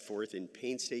 as set forth in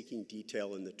painstaking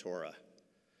detail in the Torah,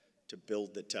 to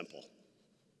build the temple.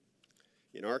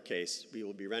 In our case, we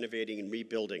will be renovating and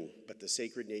rebuilding, but the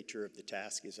sacred nature of the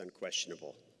task is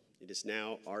unquestionable. It is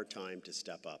now our time to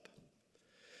step up.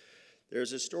 There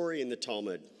is a story in the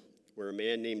Talmud where a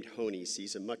man named Honi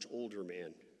sees a much older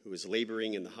man who is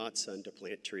laboring in the hot sun to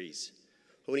plant trees.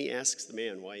 Honi asks the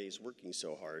man why he is working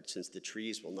so hard, since the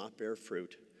trees will not bear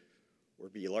fruit or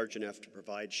be large enough to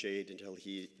provide shade until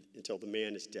the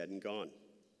man is dead and gone.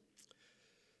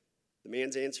 The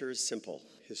man's answer is simple.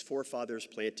 His forefathers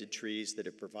planted trees that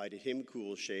have provided him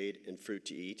cool shade and fruit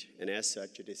to eat, and as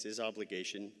such, it is his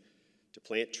obligation to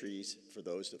plant trees for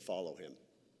those that follow him.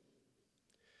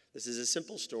 This is a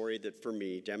simple story that, for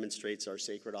me, demonstrates our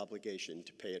sacred obligation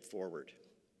to pay it forward.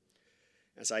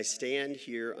 As I stand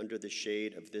here under the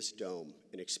shade of this dome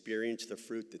and experience the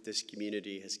fruit that this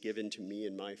community has given to me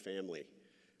and my family,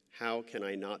 how can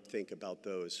I not think about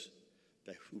those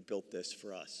who built this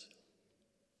for us?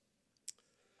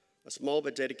 A small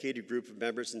but dedicated group of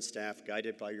members and staff,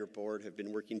 guided by your board, have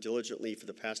been working diligently for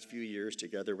the past few years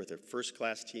together with a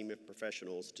first-class team of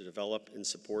professionals to develop and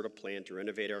support a plan to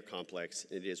renovate our complex,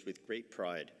 and it is with great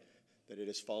pride that it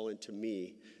has fallen to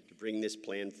me to bring this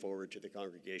plan forward to the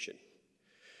congregation.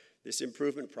 This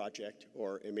improvement project,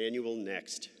 or Emmanuel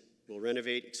Next, will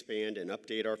renovate, expand, and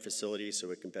update our facility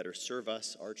so it can better serve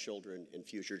us, our children, and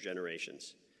future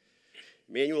generations.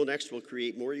 Emmanuel Next will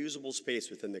create more usable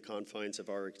space within the confines of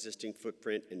our existing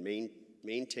footprint and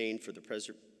maintain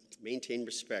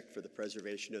respect for the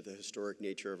preservation of the historic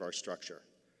nature of our structure.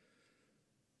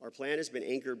 Our plan has been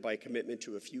anchored by commitment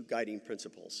to a few guiding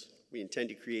principles. We intend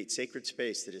to create sacred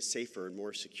space that is safer and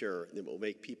more secure, and that will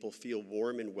make people feel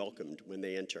warm and welcomed when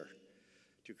they enter.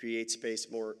 To create space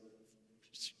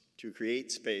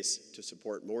to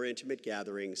support more intimate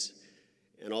gatherings,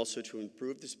 and also to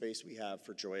improve the space we have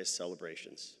for joyous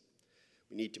celebrations.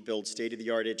 We need to build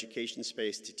state-of-the-art education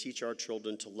space to teach our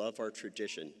children to love our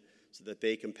tradition so that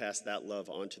they can pass that love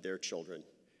on to their children,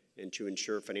 and to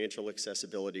ensure financial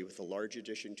accessibility with a large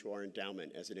addition to our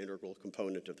endowment as an integral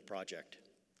component of the project.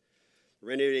 The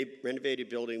renovated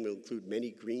building will include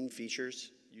many green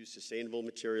features, use sustainable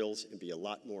materials, and be a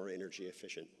lot more energy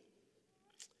efficient.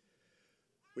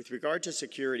 With regard to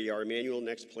security, our Emmanuel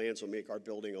Next plans will make our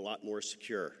building a lot more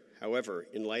secure. However,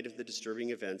 in light of the disturbing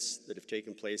events that have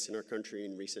taken place in our country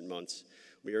in recent months,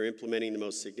 we are implementing the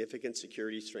most significant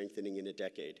security strengthening in a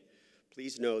decade.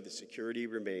 Please know that security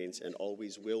remains and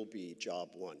always will be job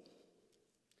one.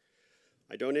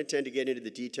 I don't intend to get into the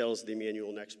details of the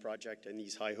Emmanuel Next project and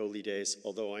these high holy days,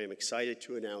 although I am excited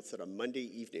to announce that on Monday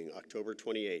evening, October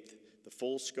 28th, the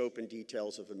full scope and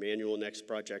details of Emmanuel Next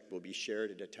project will be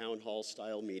shared at a town hall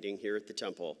style meeting here at the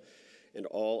temple, and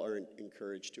all are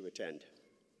encouraged to attend.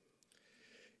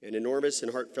 An enormous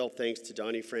and heartfelt thanks to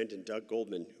Donnie Friend and Doug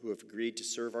Goldman, who have agreed to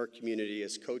serve our community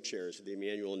as co-chairs of the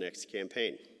Emmanuel Next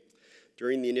campaign.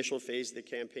 During the initial phase of the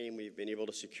campaign, we've been able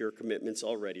to secure commitments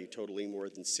already, totaling more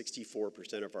than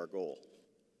 64% of our goal.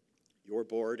 Your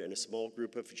board and a small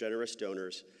group of generous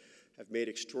donors have made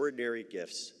extraordinary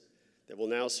gifts that will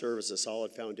now serve as a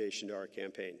solid foundation to our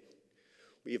campaign.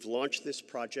 We have launched this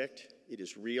project, it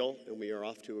is real, and we are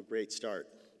off to a great start.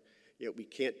 Yet we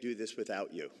can't do this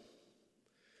without you.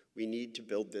 We need to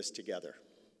build this together.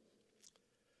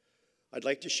 I'd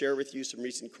like to share with you some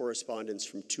recent correspondence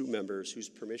from two members whose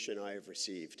permission I have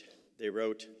received. They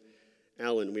wrote,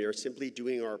 "Alan, we are simply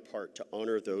doing our part to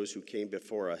honor those who came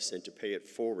before us and to pay it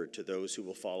forward to those who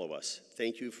will follow us.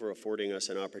 Thank you for affording us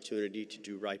an opportunity to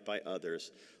do right by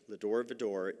others. L'Adore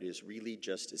Vador, it is really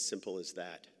just as simple as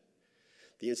that.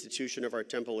 The institution of our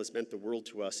temple has meant the world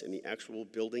to us, and the actual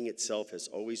building itself has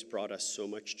always brought us so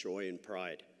much joy and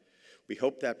pride. We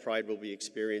hope that pride will be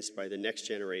experienced by the next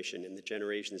generation and the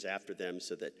generations after them,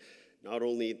 so that not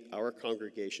only our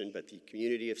congregation, but the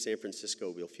community of San Francisco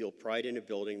will feel pride in a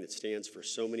building that stands for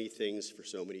so many things for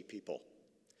so many people.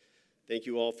 Thank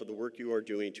you all for the work you are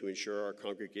doing to ensure our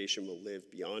congregation will live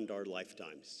beyond our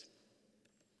lifetimes."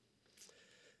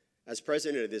 As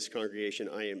president of this congregation,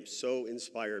 I am so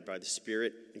inspired by the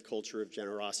spirit and culture of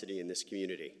generosity in this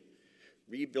community.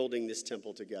 Rebuilding this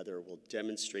temple together will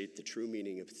demonstrate the true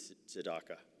meaning of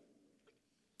tzedakah.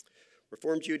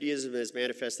 Reform Judaism, as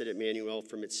manifested at Emmanuel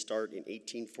from its start in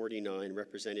 1849,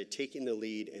 represented taking the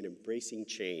lead and embracing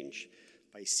change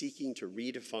by seeking to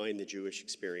redefine the Jewish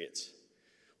experience.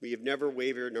 We have never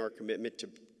wavered in our commitment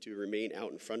to remain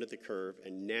out in front of the curve,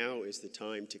 and now is the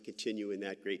time to continue in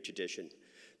that great tradition.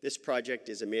 This project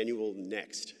is Emmanuel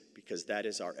Next, because that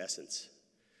is our essence.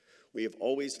 We have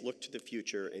always looked to the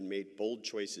future and made bold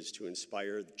choices to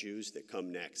inspire the Jews that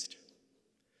come next.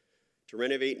 To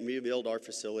renovate and rebuild our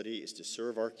facility is to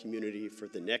serve our community for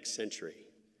the next century,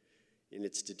 and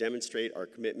it's to demonstrate our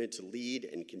commitment to lead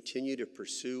and continue to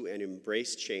pursue and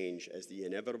embrace change as the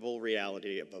inevitable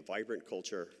reality of a vibrant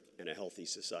culture and a healthy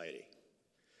society.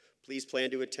 Please plan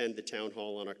to attend the town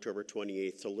hall on October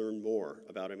 28th to learn more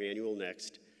about Emmanuel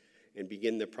Next and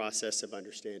begin the process of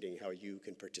understanding how you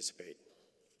can participate.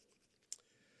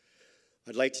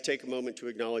 I'd like to take a moment to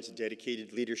acknowledge the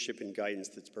dedicated leadership and guidance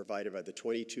that's provided by the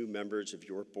 22 members of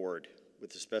your board,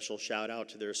 with a special shout out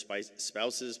to their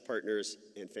spouses, partners,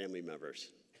 and family members.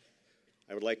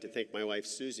 I would like to thank my wife,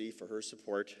 Susie, for her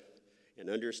support and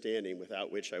understanding,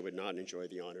 without which I would not enjoy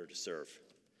the honor to serve.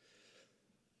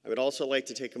 I would also like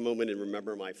to take a moment and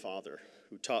remember my father,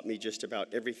 who taught me just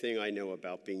about everything I know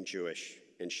about being Jewish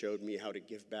and showed me how to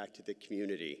give back to the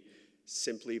community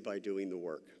simply by doing the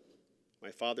work. My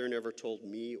father never told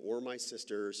me or my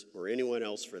sisters, or anyone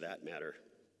else for that matter,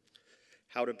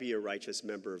 how to be a righteous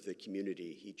member of the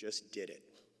community. He just did it.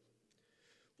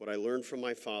 What I learned from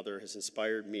my father has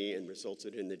inspired me and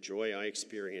resulted in the joy I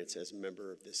experience as a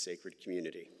member of this sacred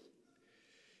community.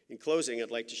 In closing,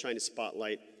 I'd like to shine a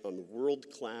spotlight on the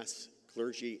world-class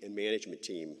clergy and management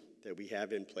team that we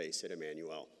have in place at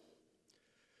Emmanuel.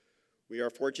 We are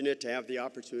fortunate to have the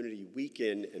opportunity week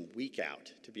in and week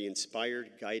out to be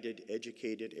inspired, guided,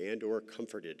 educated, and/or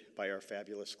comforted by our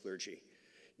fabulous clergy.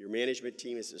 Your management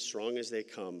team is as strong as they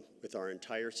come, with our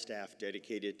entire staff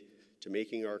dedicated to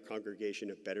making our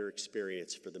congregation a better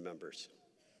experience for the members.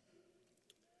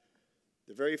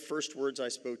 The very first words I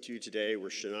spoke to you today were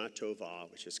Shana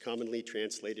Tova, which is commonly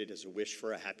translated as a wish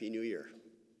for a happy new year.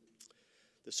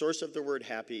 The source of the word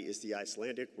happy is the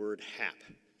Icelandic word hap,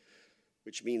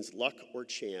 which means luck or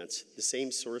chance, the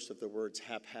same source of the words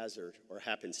haphazard or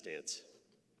happenstance.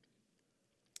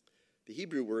 The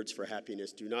Hebrew words for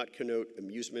happiness do not connote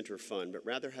amusement or fun, but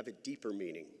rather have a deeper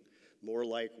meaning, more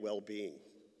like well-being.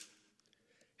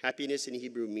 Happiness in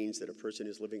Hebrew means that a person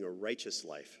is living a righteous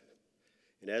life,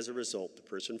 and as a result, the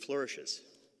person flourishes.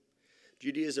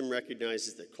 Judaism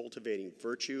recognizes that cultivating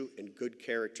virtue and good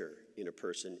character in a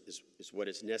person is what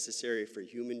is necessary for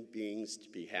human beings to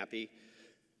be happy.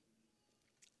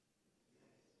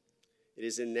 It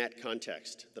is in that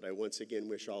context that I once again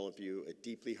wish all of you a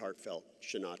deeply heartfelt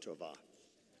Shana Tova.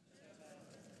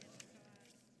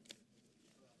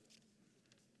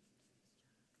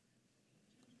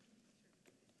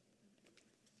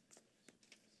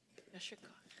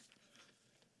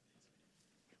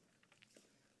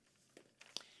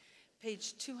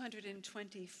 Page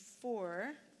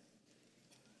 224.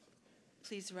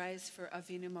 Please rise for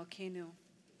Avinu Malkeinu.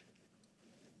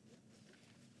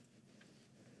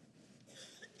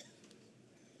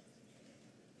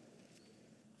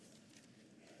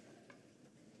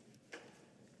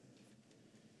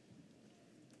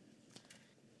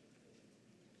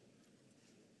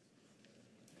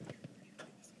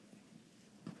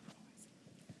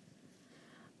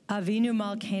 Avinu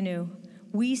Malkeinu,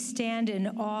 we stand in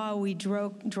awe, we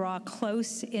draw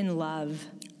close in love.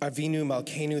 Avinu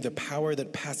Malkeinu, the power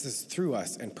that passes through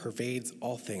us and pervades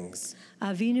all things.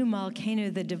 Avinu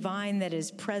Malkeinu, the divine that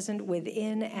is present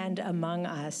within and among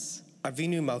us.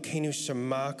 Avinu Malkeinu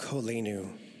Shema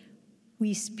Kolenu.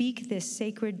 We speak this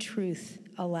sacred truth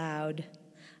aloud.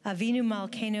 Avinu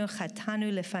Malkeinu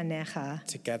Chatanu Lefanecha.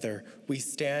 Together, we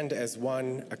stand as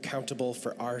one accountable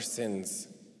for our sins.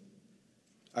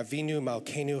 Avinu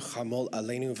Malkeinu Chamol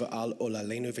Aleinu V'al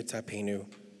Olalenu V'tapenu.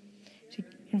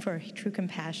 And for true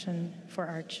compassion for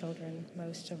our children,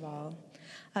 most of all.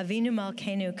 Avinu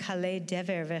Malkeinu Kalei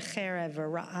Dever V'cherev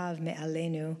V'ra'av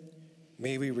Me'alenu.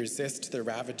 May we resist the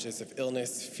ravages of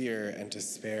illness, fear, and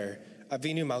despair.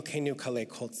 Avinu Malkeinu Kalei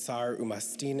Kol Tsar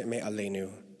Umastin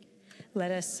Me'alenu.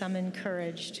 Let us summon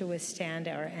courage to withstand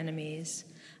our enemies.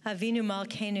 Avinu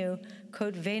Malkeinu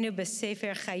Kotvenu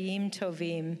B'Sefer Chayim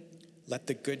Tovim. Let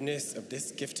the goodness of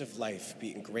this gift of life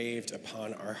be engraved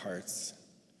upon our hearts.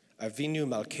 Avinu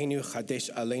Malkeinu Chadesh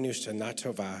Aleinu Shana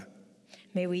Tova.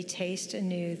 May we taste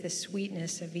anew the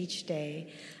sweetness of each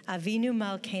day. Avinu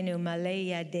Malkeinu Malei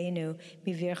Yadenu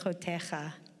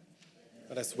Mivirchotecha.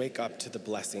 Let us wake up to the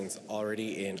blessings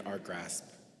already in our grasp.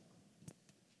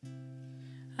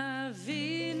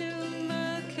 Avinu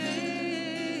Malkeinu,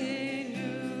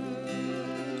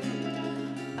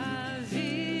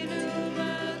 Avinu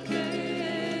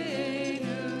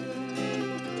Malkeinu,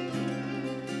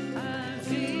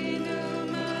 Avinu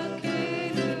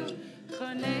Malkeinu,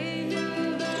 Choneinu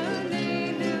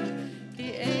Vaneinu, Ki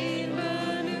ein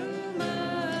banu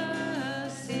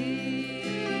ma'asi,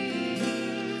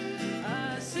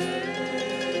 Aseh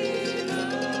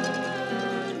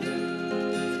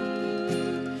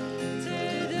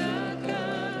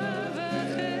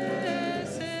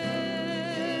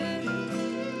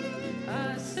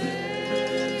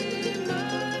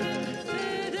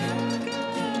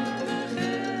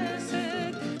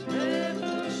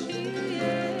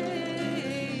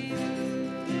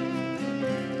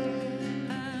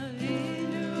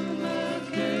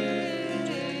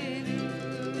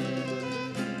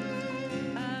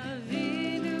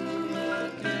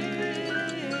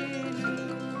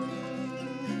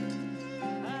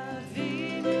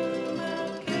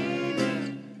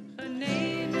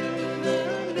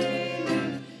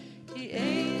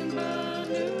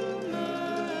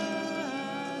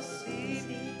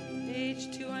Page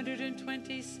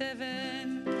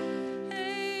 227.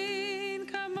 Ein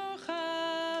kamocha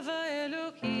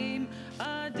va'elokim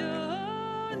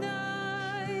Adonai,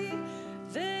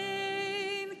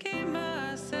 ve'ein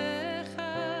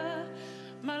kemasecha,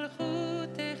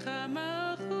 malchutecha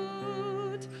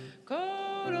malchut,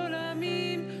 kol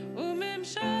olamim,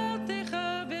 umemshaltecha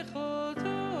bechol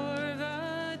dor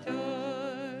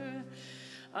v'dor.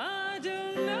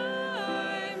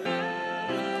 Adonai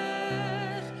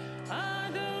melech,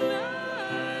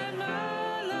 Adonai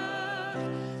malach,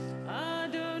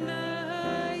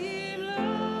 Adonai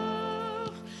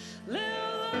yimloch,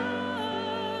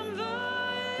 le'olam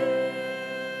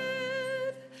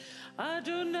va'ed.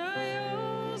 Adonai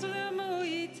oz le'mo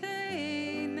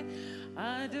yitein,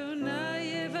 Adonai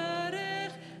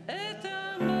yevarech et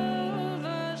amo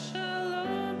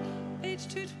v'shalom. Page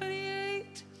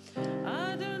 228.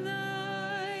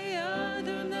 Adonai,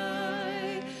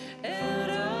 Adonai, El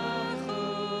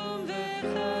Rachum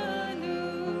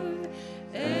v'Chanun,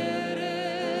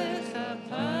 Erech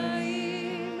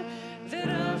Apayim,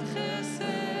 V'Rav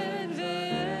Chesed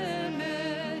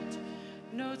v'Emet,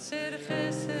 Notzer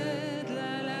Chesed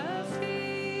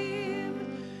l'alafim,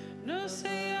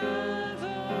 Nosei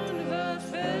avon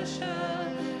v'pesha,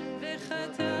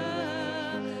 v'chata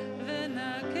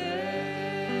v'nakeh.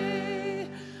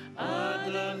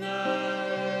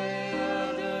 Adonai,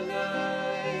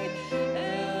 Adonai,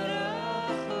 El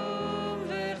Rachum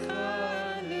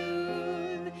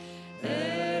v'Chanun,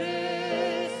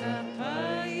 Erech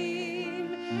Apayim,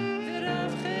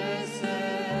 V'Rav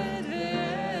Chesed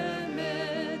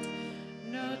v'Emet,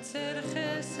 Notzer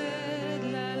Chesed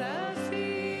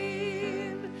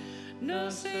l'alafim,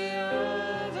 Nosei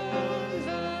avon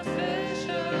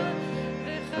v'pesha,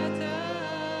 v'chata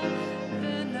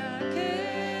v'nakeh.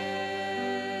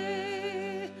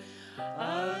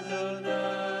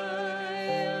 Adonai,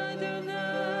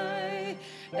 Adonai,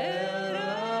 El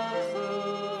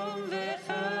Rachum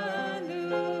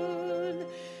v'Chanun,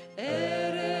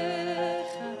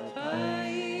 Erech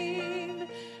Apayim,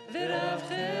 V'Rav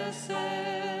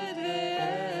Chesed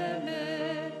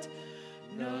v'Emet,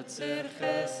 Notzer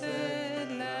Chesed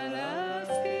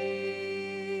l'alafim,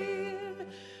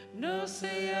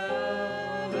 Nosei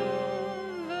avon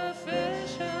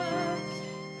v'pesha,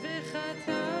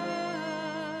 v'chata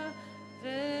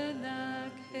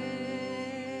v'nakeh.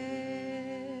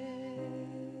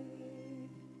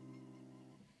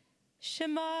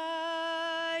 Shema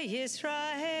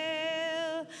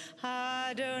Yisrael,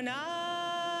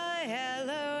 Adonai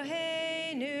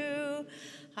Eloheinu,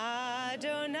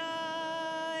 Adonai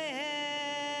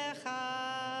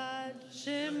Echad.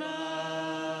 Shema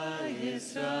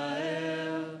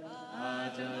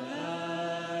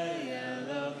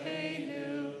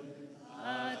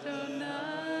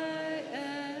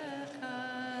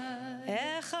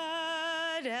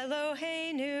Echad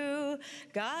Eloheinu,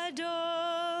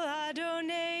 Gadol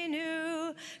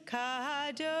Adonenu,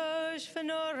 Kadosh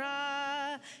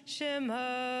v'nora Shemo.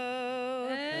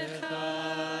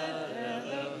 Echad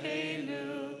Eloheinu,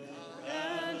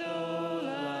 Gadol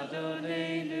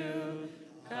Adonenu,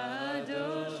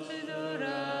 Kadosh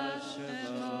v'nora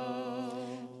Shemo.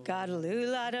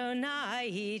 Gadolul Adonai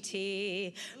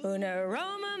iti,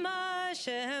 Unaroma ma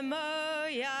Shemo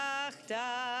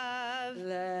yachdav.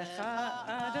 Lecha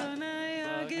Adonai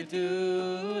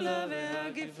hagedula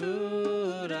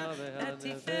ve'hagevura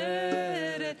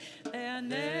ve'atiferet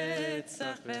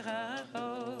ve'anetzach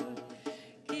ve'hahod.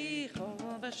 Ki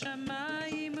chol v'shamayim